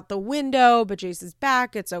 climbed out the window, but Jace is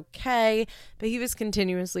back. It's okay. But he was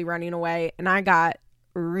continuously running away. And I got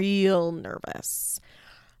real nervous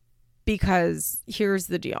because here's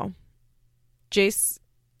the deal. Jace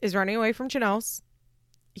is running away from Janelle's.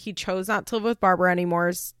 He chose not to live with Barbara anymore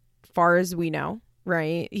as far as we know,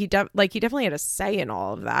 right? He definitely had a say in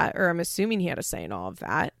all of that, or I'm assuming he had a say in all of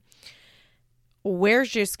that. Where's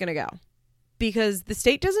Jace going to go? Because the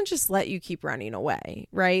state doesn't just let you keep running away,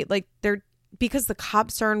 right? Like, because the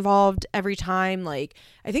cops are involved every time. Like,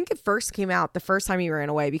 I think it first came out the first time he ran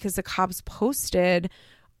away because the cops posted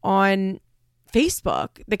on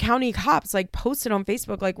Facebook. The county cops like posted on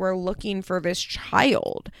Facebook, like, we're looking for this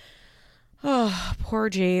child. Oh, poor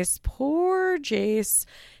Jace. Poor Jace.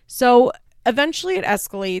 So eventually it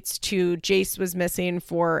escalates to Jace was missing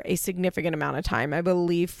for a significant amount of time. I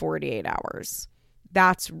believe 48 hours.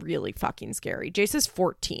 That's really fucking scary. Jace is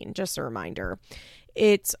 14, just a reminder.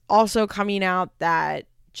 It's also coming out that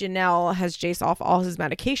Janelle has Jace off all his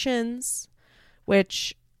medications,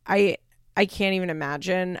 which I can't even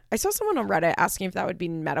imagine. I saw someone on Reddit asking if that would be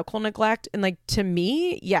medical neglect. And like, to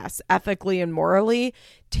me, yes, ethically and morally,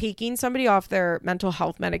 taking somebody off their mental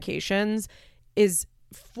health medications is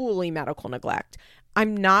fully medical neglect.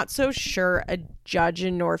 I'm not so sure a judge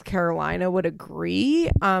in North Carolina would agree.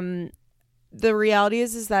 The reality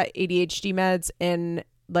is that ADHD meds and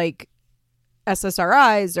like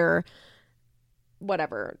SSRIs or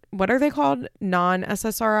whatever, what are they called?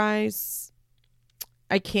 Non-SSRIs?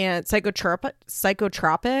 I can't.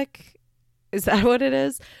 Psychotropic? Is that what it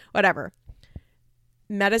is? Whatever.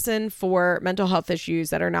 Medicine for mental health issues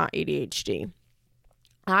that are not ADHD.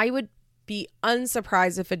 I would be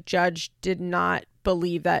unsurprised if a judge did not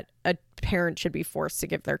believe that a parent should be forced to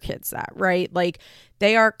give their kids that, right? Like,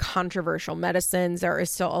 they are controversial medicines. There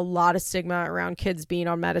is still a lot of stigma around kids being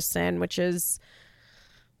on medicine, which is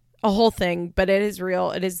a whole thing, but it is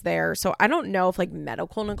real. It is there. So I don't know if like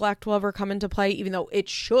medical neglect will ever come into play, even though it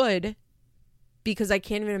should, because I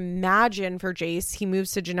can't even imagine for Jace. He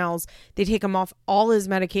moves to Janelle's. They take him off all his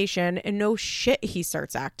medication and no shit, he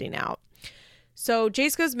starts acting out. So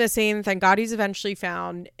Jace goes missing. Thank God he's eventually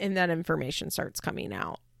found. And then information starts coming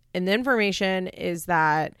out. And the information is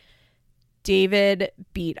that David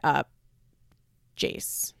beat up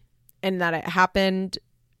Jace and that it happened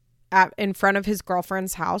in front of his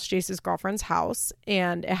girlfriend's house, Jace's girlfriend's house.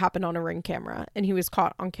 And it happened on a Ring camera and he was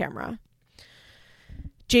caught on camera.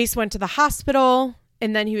 Jace went to the hospital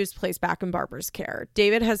and then he was placed back in Barbara's care.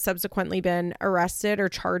 David has subsequently been arrested or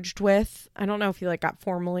charged with, I don't know if he like got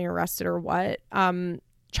formally arrested or what,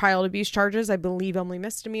 child abuse charges, I believe only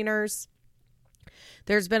misdemeanors.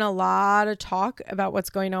 There's been a lot of talk about what's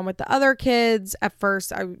going on with the other kids. At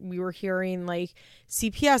first, we were hearing like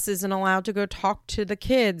CPS isn't allowed to go talk to the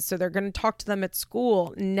kids, so they're going to talk to them at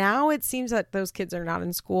school. Now it seems that those kids are not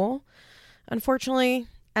in school. Unfortunately,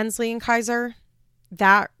 Ensley and Kaiser,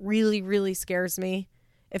 that really, really scares me.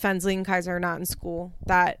 If Ensley and Kaiser are not in school,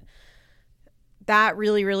 that that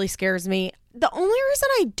really, really scares me. The only reason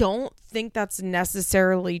I don't think that's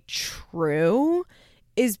necessarily true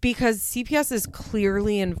is because CPS is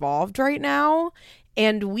clearly involved right now.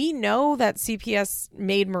 And we know that CPS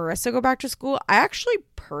made Marissa go back to school. I actually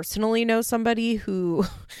personally know somebody I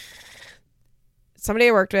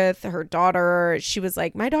worked with, her daughter, she was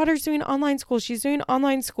like, my daughter's doing online school. She's doing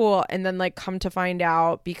online school. And then like come to find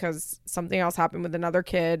out because something else happened with another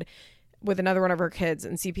kid, with another one of her kids,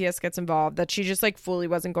 and CPS gets involved, that she just like fully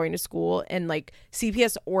wasn't going to school. And like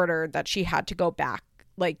CPS ordered that she had to go back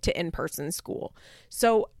like to in-person school.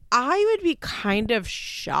 So I would be kind of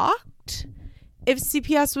shocked if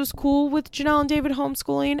CPS was cool with Janelle and David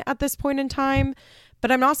homeschooling at this point in time.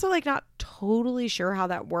 But I'm also like not totally sure how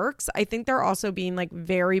that works. I think they're also being like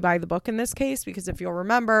very by the book in this case, because if you'll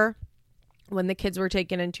remember when the kids were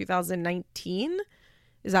taken in 2019,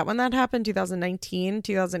 is that when that happened? 2019,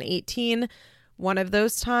 2018, one of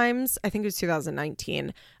those times, I think it was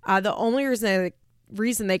 2019. The only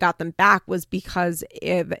reason they got them back was because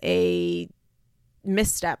of a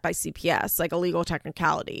misstep by CPS, like a legal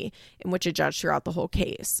technicality in which a judge threw out the whole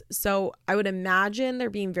case. So I would imagine they're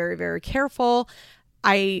being very, very careful.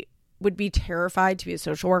 I would be terrified to be a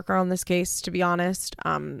social worker on this case, to be honest.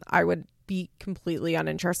 I would be completely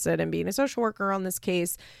uninterested in being a social worker on this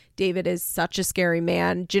case. David is such a scary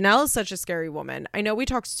man. Janelle is such a scary woman. I know we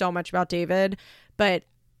talk so much about David, but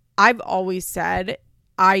I've always said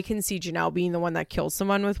I can see Janelle being the one that kills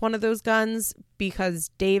someone with one of those guns, because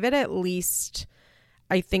David at least,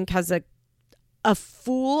 I think, has a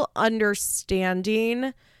full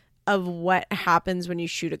understanding of what happens when you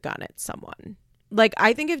shoot a gun at someone. Like,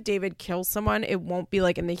 I think if David kills someone, it won't be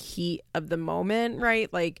like in the heat of the moment,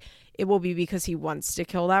 right? Like, it will be because he wants to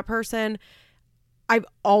kill that person. I've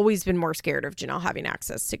always been more scared of Janelle having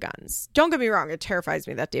access to guns. Don't get me wrong, it terrifies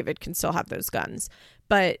me that David can still have those guns.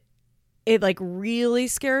 But it like really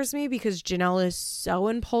scares me because Janelle is so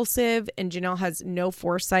impulsive and Janelle has no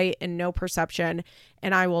foresight and no perception.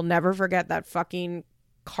 And I will never forget that fucking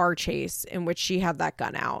car chase in which she had that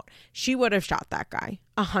gun out. She would have shot that guy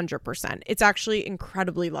 100%. It's actually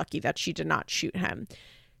incredibly lucky that she did not shoot him.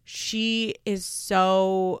 She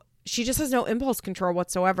just has no impulse control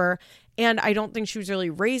whatsoever. And I don't think she was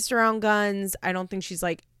really raised around guns. I don't think she's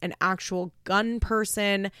like an actual gun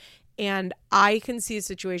person. And I can see a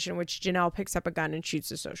situation in which Janelle picks up a gun and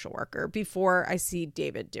shoots a social worker before I see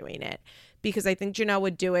David doing it, because I think Janelle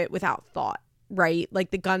would do it without thought. Right?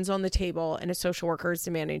 Like the gun's on the table and a social worker is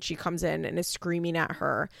demanding. She comes in and is screaming at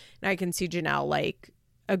her. And I can see Janelle like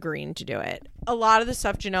agreeing to do it. A lot of the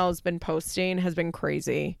stuff Janelle has been posting has been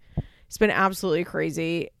crazy. It's been absolutely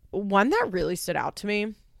crazy. One that really stood out to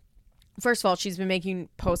me. First of all, she's been making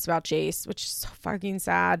posts about Jace, which is so fucking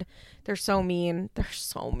sad. They're so mean.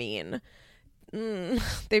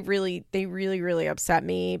 They really upset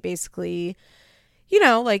me. Basically, you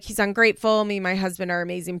know, like he's ungrateful. Me and my husband are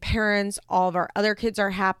amazing parents. All of our other kids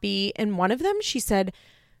are happy. And one of them, she said,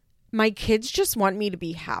 my kids just want me to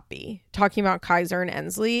be happy. Talking about Kaiser and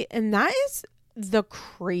Ensley. And that is the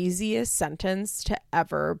craziest sentence to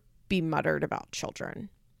ever be muttered about children.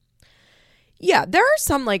 Yeah, there are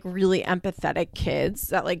some like really empathetic kids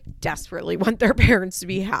that like desperately want their parents to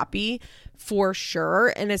be happy, for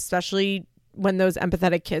sure. And especially when those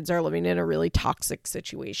empathetic kids are living in a really toxic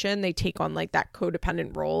situation, they take on like that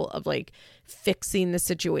codependent role of like fixing the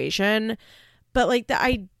situation. But like the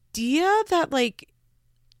idea that like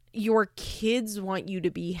your kids want you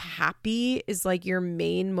to be happy is like your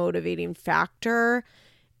main motivating factor,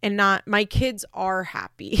 and not my kids are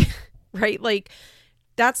happy, right? Like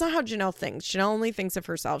that's not how Janelle thinks. Janelle only thinks of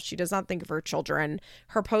herself. She does not think of her children.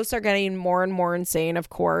 Her posts are getting more and more insane, of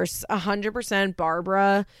course. 100%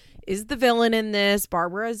 Barbara is the villain in this.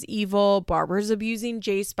 Barbara is evil. Barbara's abusing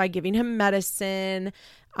Jace by giving him medicine.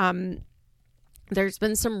 There's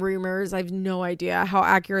been some rumors, I have no idea how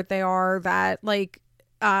accurate they are, that like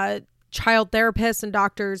child therapists and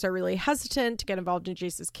doctors are really hesitant to get involved in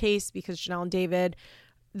Jace's case because Janelle and David,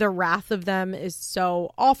 the wrath of them is so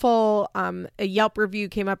awful. A Yelp review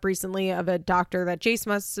came up recently of a doctor that Jace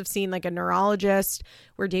must have seen, like a neurologist,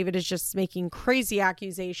 where David is just making crazy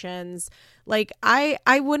accusations. Like I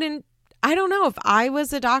don't know, if I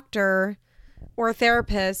was a doctor or a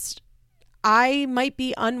therapist, I might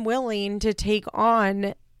be unwilling to take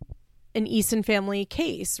on an Easton family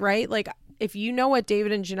case, right? Like if you know what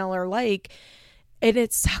David and Janelle are like, and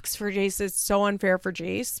it sucks for Jace, it's so unfair for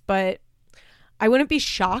Jace, but I wouldn't be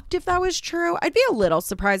shocked if that was true. I'd be a little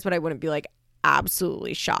surprised, but I wouldn't be like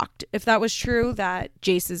absolutely shocked if that was true, that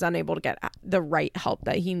Jace is unable to get the right help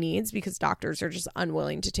that he needs because doctors are just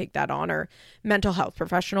unwilling to take that on, or mental health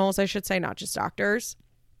professionals, I should say, not just doctors.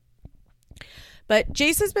 But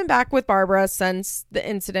Jace has been back with Barbara since the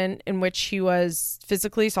incident in which he was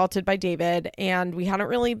physically assaulted by David, and we hadn't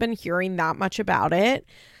really been hearing that much about it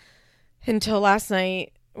until last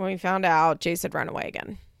night when we found out Jace had run away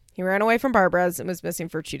again. He ran away from Barbara's and was missing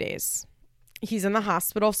for 2 days. He's in the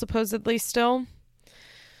hospital supposedly still.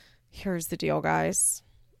 Here's the deal, guys.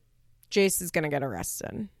 Jace is going to get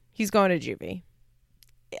arrested. He's going to juvie.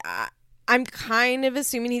 I'm kind of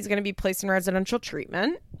assuming he's going to be placed in residential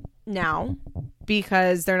treatment now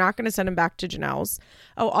because they're not going to send him back to Janelle's.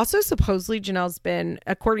 Oh, also supposedly Janelle's been,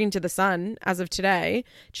 according to The Sun, as of today,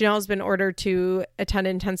 Janelle's been ordered to attend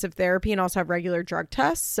intensive therapy and also have regular drug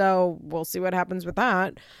tests. So we'll see what happens with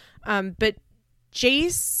that. But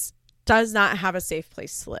Jace does not have a safe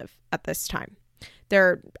place to live at this time.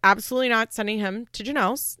 They're absolutely not sending him to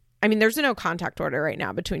Janelle's. I mean, there's a no contact order right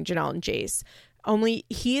now between Janelle and Jace. Only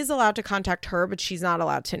he is allowed to contact her, but she's not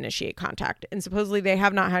allowed to initiate contact. And supposedly they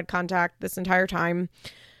have not had contact this entire time.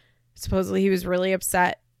 Supposedly he was really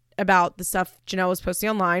upset about the stuff Janelle was posting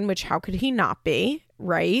online, which how could he not be,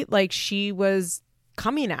 right? Like she was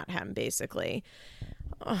coming at him basically.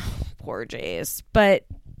 Oh, poor Jace. But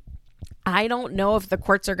I don't know if the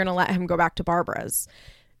courts are going to let him go back to Barbara's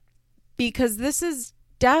because this is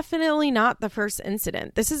definitely not the first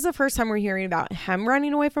incident. This is the first time we're hearing about him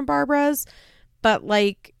running away from Barbara's. But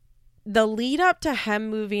like the lead up to him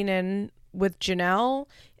moving in with Janelle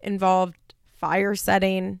involved fire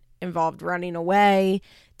setting, involved running away.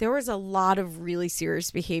 There was a lot of really serious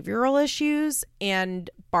behavioral issues, and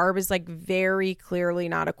Barb is like very clearly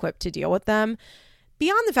not equipped to deal with them.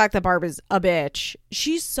 Beyond the fact that Barb is a bitch,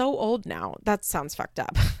 she's so old now. That sounds fucked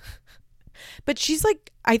up. But she's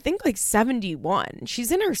like, I think like 71.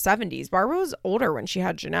 She's in her 70s. Barbara was older when she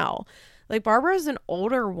had Janelle. Like Barbara is an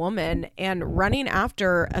older woman, and running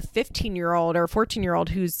after a 15-year-old or 14-year-old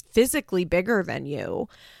who's physically bigger than you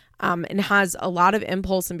and has a lot of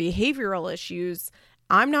impulse and behavioral issues,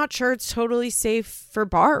 I'm not sure it's totally safe for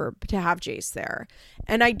Barb to have Jace there.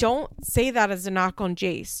 And I don't say that as a knock on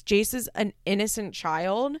Jace. Jace is an innocent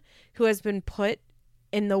child who has been put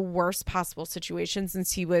in the worst possible situation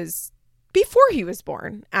since before he was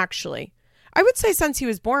born, actually. I would say since he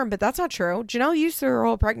was born, but that's not true. Janelle used through her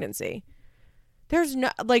whole pregnancy. There's no,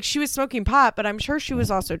 like, she was smoking pot, but I'm sure she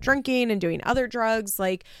was also drinking and doing other drugs.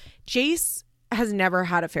 Like, Jace has never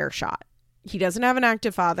had a fair shot. He doesn't have an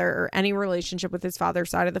active father or any relationship with his father's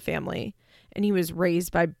side of the family. And he was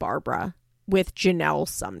raised by Barbara with Janelle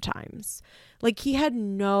sometimes. Like, he had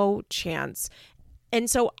no chance. And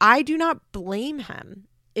so I do not blame him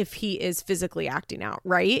if he is physically acting out,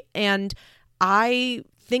 right? And I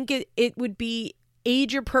think it would be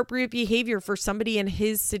age appropriate behavior for somebody in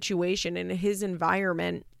his situation, in his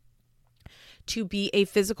environment, to be a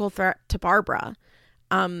physical threat to Barbara.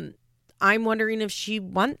 I'm wondering if she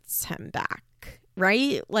wants him back,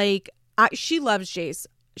 right? Like she loves Jace.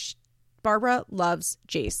 Barbara loves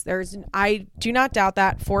Jace. I do not doubt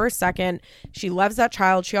that for a second. She loves that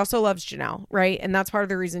child. She also loves Janelle, right? And that's part of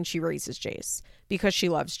the reason she raises Jace, because she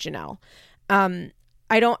loves Janelle.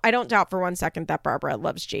 I don't doubt for 1 second that Barbara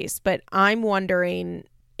loves Jace, but I'm wondering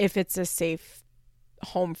if it's a safe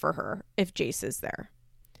home for her if Jace is there.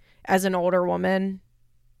 As an older woman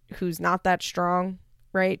who's not that strong,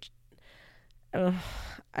 right?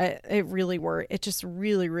 It just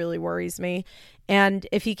really, really worries me. And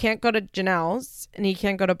if he can't go to Janelle's and he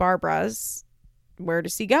can't go to Barbara's, where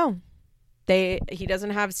does he go? He doesn't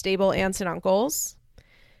have stable aunts and uncles.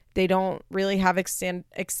 They don't really have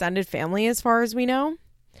extended family as far as we know.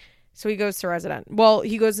 So he goes to resident. Well,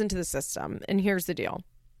 he goes into the system. And here's the deal.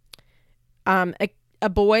 A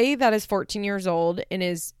boy that is 14 years old and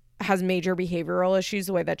has major behavioral issues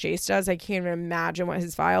the way that Jace does, I can't even imagine what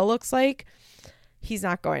his file looks like. He's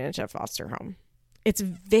not going into a foster home. It's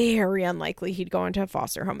very unlikely he'd go into a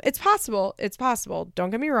foster home. It's possible. It's possible.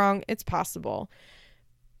 Don't get me wrong. It's possible.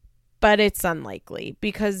 But it's unlikely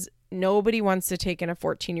because nobody wants to take in a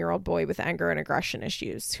 14-year-old boy with anger and aggression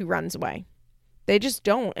issues who runs away. They just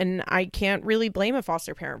don't. And I can't really blame a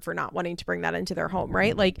foster parent for not wanting to bring that into their home,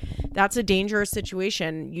 right? Like, that's a dangerous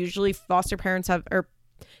situation. Usually foster parents or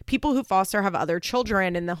people who foster have other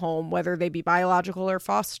children in the home, whether they be biological or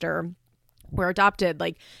foster or adopted.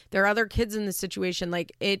 Like, there are other kids in the situation.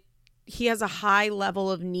 Like, he has a high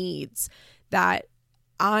level of needs that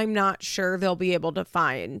I'm not sure they'll be able to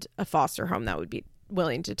find a foster home that would be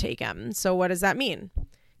willing to take him. So what does that mean?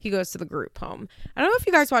 He goes to the group home. I don't know if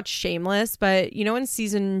you guys watch Shameless, but you know, in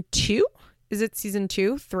season 2, is it season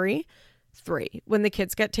 2, 3, when the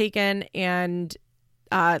kids get taken and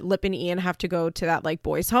Lip and Ian have to go to that like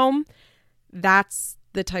boys home, that's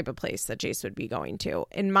the type of place that Jace would be going to.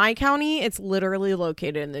 In my county, it's literally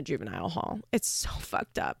located in the juvenile hall. It's so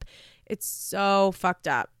fucked up. It's so fucked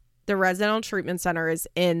up. The residential treatment center is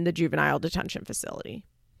in the juvenile detention facility.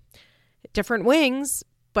 Different wings,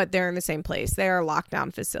 but they're in the same place. They are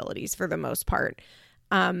lockdown facilities for the most part.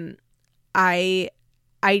 I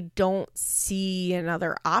don't see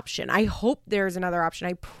another option. I hope there's another option.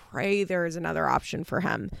 I pray there is another option for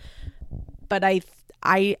him. But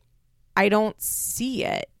I don't see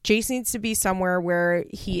it. Jace needs to be somewhere where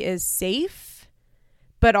he is safe,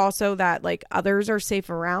 but also that like others are safe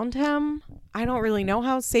around him. I don't really know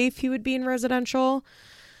how safe he would be in residential.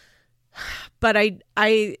 But I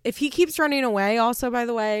if he keeps running away also, by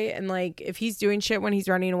the way, and like if he's doing shit when he's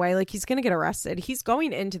running away, like he's going to get arrested. He's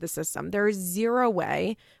going into the system. There is zero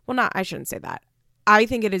way. Well, I shouldn't say that. I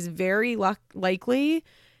think it is very likely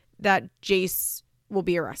that Jace will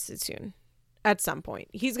be arrested soon. At some point,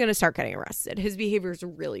 he's going to start getting arrested. His behavior is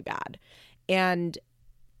really bad. And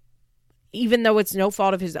even though it's no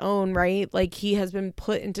fault of his own, right? Like he has been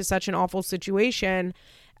put into such an awful situation.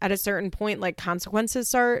 At a certain point, like consequences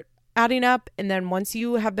start adding up. And then once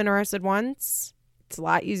you have been arrested once, it's a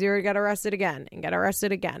lot easier to get arrested again and get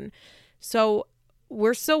arrested again. So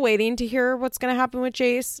we're still waiting to hear what's going to happen with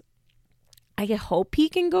Jace. I hope he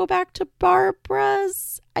can go back to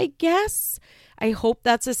Barbara's, I guess. I hope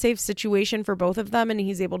that's a safe situation for both of them and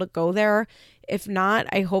he's able to go there. If not,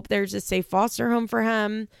 I hope there's a safe foster home for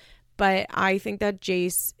him. But I think that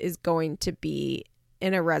Jace is going to be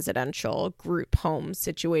in a residential group home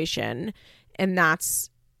situation. And that's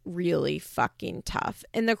really fucking tough.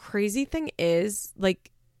 And the crazy thing is, like,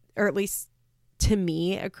 or at least to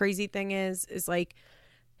me, a crazy thing is like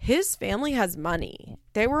his family has money.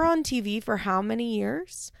 They were on TV for how many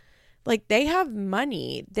years? Like they have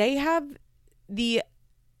money. They have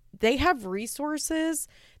resources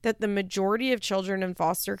that the majority of children in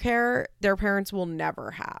foster care, their parents will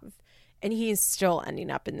never have. And he's still ending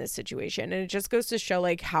up in this situation. And it just goes to show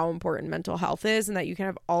like how important mental health is and that you can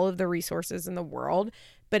have all of the resources in the world.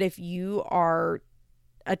 But if you are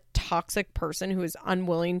a toxic person who is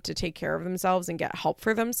unwilling to take care of themselves and get help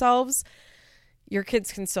for themselves, your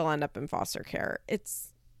kids can still end up in foster care.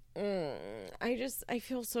 I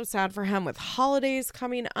feel so sad for him with holidays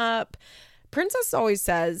coming up. Princess always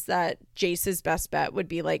says that Jace's best bet would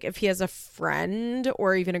be like if he has a friend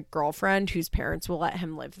or even a girlfriend whose parents will let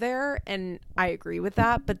him live there. And I agree with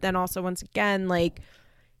that. But then also, once again, like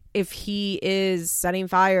if he is setting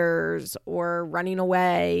fires or running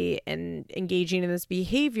away and engaging in this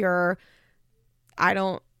behavior,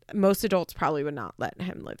 most adults probably would not let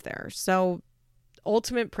him live there. So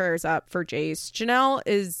ultimate prayers up for Jace. Janelle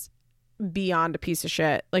is beyond a piece of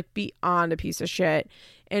shit, like beyond a piece of shit.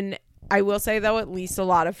 And I will say, though, at least a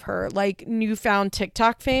lot of her like newfound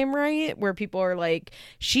TikTok fame, right? Where people are like,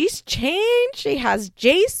 she's changed. She has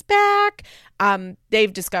Jace back.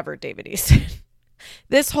 They've discovered David Easton.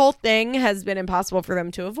 This whole thing has been impossible for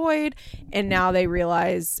them to avoid. And now they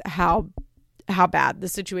realize how bad the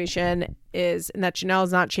situation is and that Janelle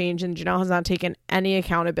has not changed and Janelle has not taken any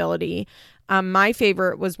accountability. My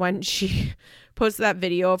favorite was when she posted that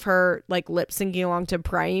video of her like lip syncing along to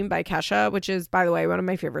Praying by Kesha, which is, by the way, one of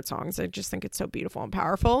my favorite songs. I just think it's so beautiful and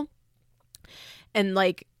powerful. And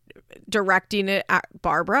like directing it at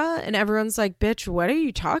Barbara, and everyone's like, bitch, what are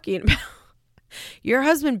you talking about? Your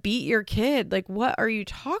husband beat your kid. Like, what are you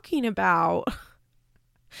talking about?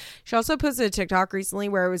 She also posted a TikTok recently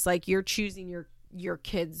where it was like, you're choosing your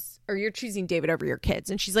kids, or you're choosing David over your kids.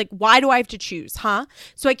 And she's like, why do I have to choose? Huh?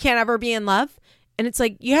 So I can't ever be in love? And it's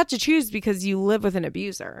like, you have to choose because you live with an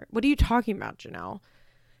abuser. What are you talking about, Janelle?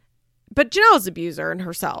 But Janelle's an abuser in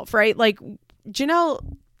herself, right? Like Janelle's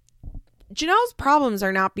problems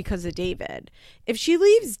are not because of David. If she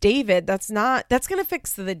leaves David, that's going to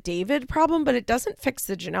fix the David problem, but it doesn't fix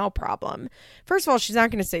the Janelle problem. First of all, she's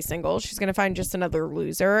not going to stay single. She's going to find just another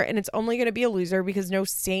loser, and it's only going to be a loser because no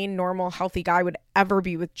sane, normal, healthy guy would ever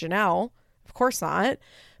be with Janelle. Of course not.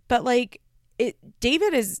 But like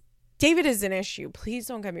David is an issue. Please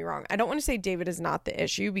don't get me wrong. I don't want to say David is not the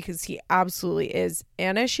issue because he absolutely is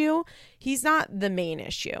an issue. He's not the main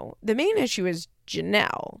issue. The main issue is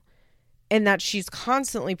Janelle. And that she's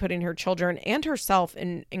constantly putting her children and herself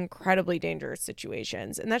in incredibly dangerous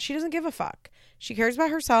situations. And that she doesn't give a fuck. She cares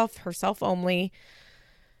about herself only.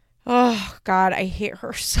 Oh, God, I hate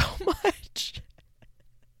her so much.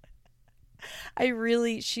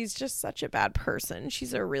 She's just such a bad person.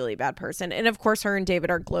 She's a really bad person. And of course, her and David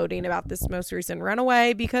are gloating about this most recent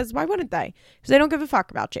runaway because why wouldn't they? Because they don't give a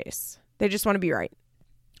fuck about Jace. They just want to be right.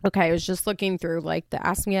 Okay, I was just looking through like the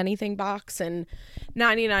Ask Me Anything box, and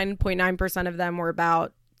 99.9% of them were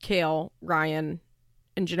about Kale, Ryan,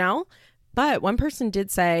 and Janelle. But one person did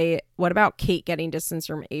say, what about Kate getting distance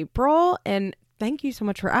from April? And thank you so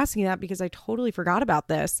much for asking that, because I totally forgot about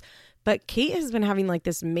this. But Kate has been having like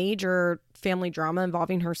this major family drama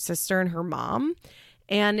involving her sister and her mom.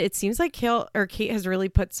 And it seems like Kate has really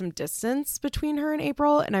put some distance between her and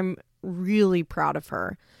April. And I'm really proud of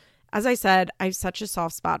her. As I said, I have such a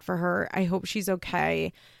soft spot for her. I hope she's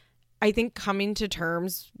okay. I think coming to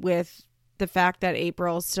terms with the fact that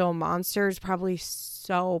April is still a monster is probably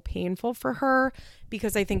so painful for her,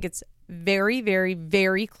 because I think it's very, very,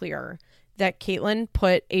 very clear that Caitlyn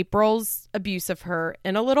put April's abuse of her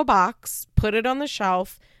in a little box, put it on the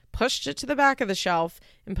shelf, pushed it to the back of the shelf,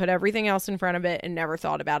 and put everything else in front of it and never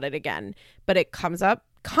thought about it again. But it comes up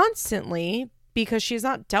constantly because she's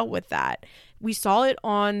not dealt with that. We saw it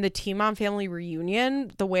on the Teen Mom Family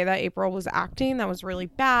reunion, the way that April was acting, that was really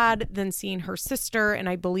bad. Then seeing her sister and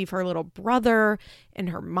I believe her little brother and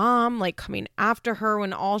her mom like coming after her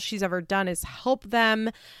when all she's ever done is help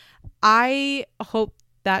them. I hope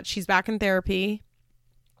that she's back in therapy,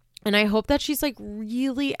 and I hope that she's like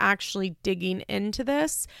really actually digging into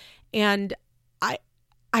this. And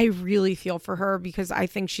I really feel for her, because I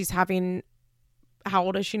think she's having, how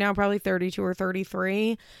old is she now? Probably 32 or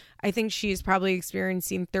 33. I think she's probably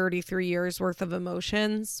experiencing 33 years worth of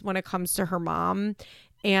emotions when it comes to her mom.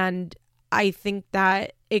 And I think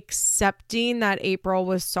that accepting that April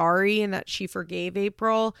was sorry and that she forgave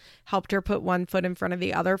April helped her put one foot in front of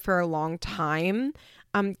the other for a long time.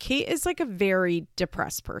 Kate is like a very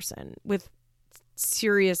depressed person with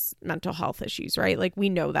serious mental health issues, right? Like, we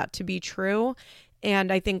know that to be true.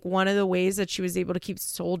 And I think one of the ways that she was able to keep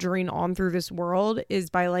soldiering on through this world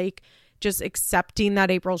is by like just accepting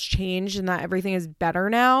that April's changed and that everything is better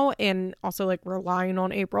now, and also like relying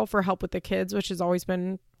on April for help with the kids, which has always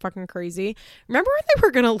been fucking crazy. Remember when they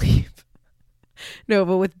were gonna leave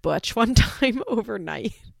Nova with Butch one time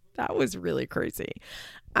overnight? That was really crazy.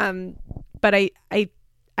 But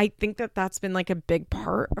I think that that's been like a big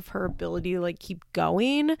part of her ability to like keep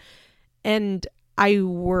going. And I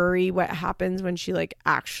worry what happens when she like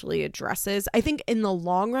actually addresses. I think in the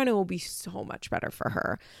long run, it will be so much better for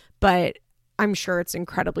her, but I'm sure it's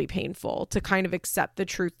incredibly painful to kind of accept the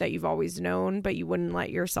truth that you've always known, but you wouldn't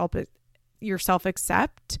let yourself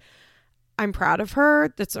accept. I'm proud of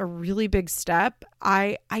her. That's a really big step.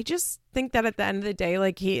 I just think that at the end of the day,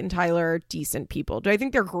 like, Kate and Tyler are decent people. Do I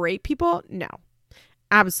think they're great people? No,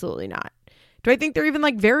 absolutely not. Do I think they're even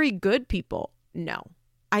like very good people? No.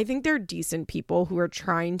 I think they're decent people who are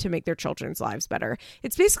trying to make their children's lives better.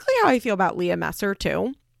 It's basically how I feel about Leah Messer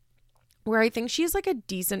too, where I think she's like a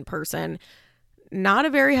decent person, not a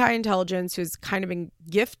very high intelligence, who's kind of been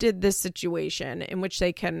gifted this situation in which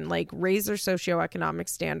they can like raise their socioeconomic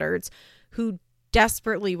standards, who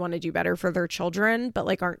desperately want to do better for their children, but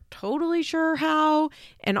like aren't totally sure how,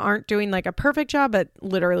 and aren't doing like a perfect job, but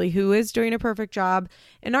literally who is doing a perfect job,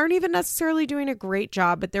 and aren't even necessarily doing a great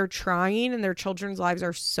job, but they're trying, and their children's lives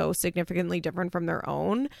are so significantly different from their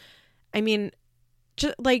own. I mean,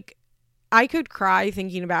 just like, I could cry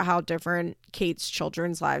thinking about how different Kate's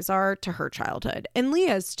children's lives are to her childhood, and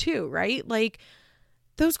Leah's too, right? Like,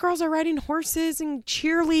 those girls are riding horses and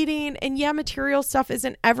cheerleading, and yeah, material stuff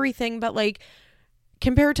isn't everything, but like,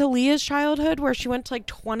 compared to Leah's childhood, where she went to like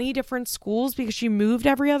 20 different schools because she moved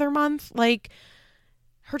every other month, like,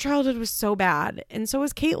 her childhood was so bad. And so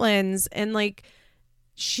was Caitlyn's. And like,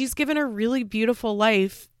 she's given a really beautiful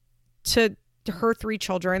life to her 3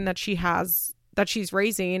 children that she has, that she's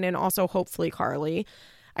raising, and also hopefully Carly.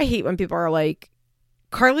 I hate when people are like,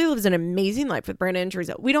 Carly lives an amazing life with Brandon and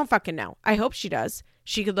Teresa. We don't fucking know. I hope she does.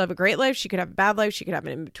 She could live a great life. She could have a bad life. She could have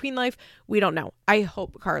an in-between life. We don't know. I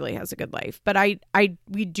hope Carly has a good life. But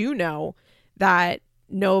we do know that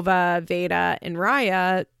Nova, Veda, and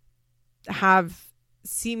Raya have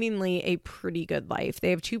seemingly a pretty good life. They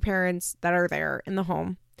have 2 parents that are there in the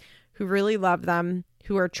home who really love them,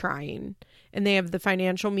 who are trying, and they have the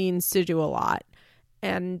financial means to do a lot.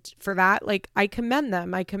 And for that, like, I commend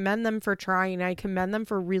them. I commend them for trying. I commend them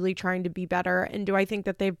for really trying to be better. And do I think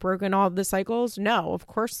that they've broken all of the cycles? No, of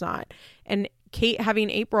course not. And Kate having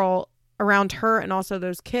April around her and also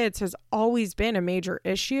those kids has always been a major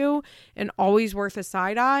issue, and always worth a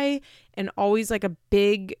side eye, and always like a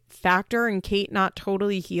big factor in Kate not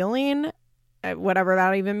totally healing, whatever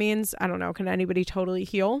that even means. I don't know. Can anybody totally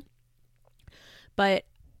heal? But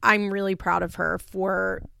I'm really proud of her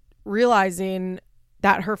for realizing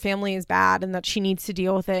that her family is bad and that she needs to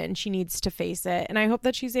deal with it and she needs to face it. And I hope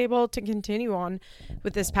that she's able to continue on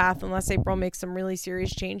with this path unless April makes some really serious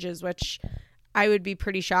changes, which I would be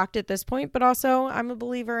pretty shocked at this point. But also, I'm a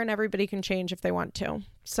believer in everybody can change if they want to.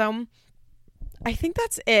 So I think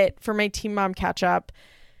that's it for my Teen Mom catch up.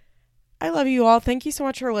 I love you all. Thank you so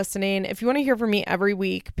much for listening. If you want to hear from me every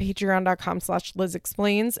week,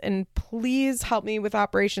 patreon.com/LizExplains. And please help me with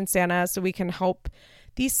Operation Santa so we can help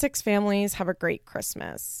these 6 families have a great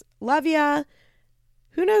Christmas. Love ya.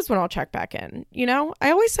 Who knows when I'll check back in? You know,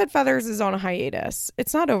 I always said Feathers is on a hiatus.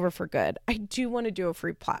 It's not over for good. I do want to do a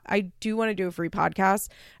free podcast.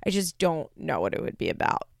 I just don't know what it would be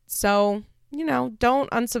about. So, you know,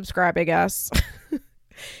 don't unsubscribe, I guess.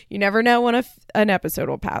 You never know when an episode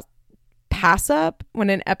will when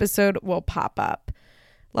an episode will pop up.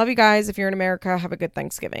 Love you guys. If you're in America, have a good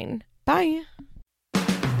Thanksgiving. Bye.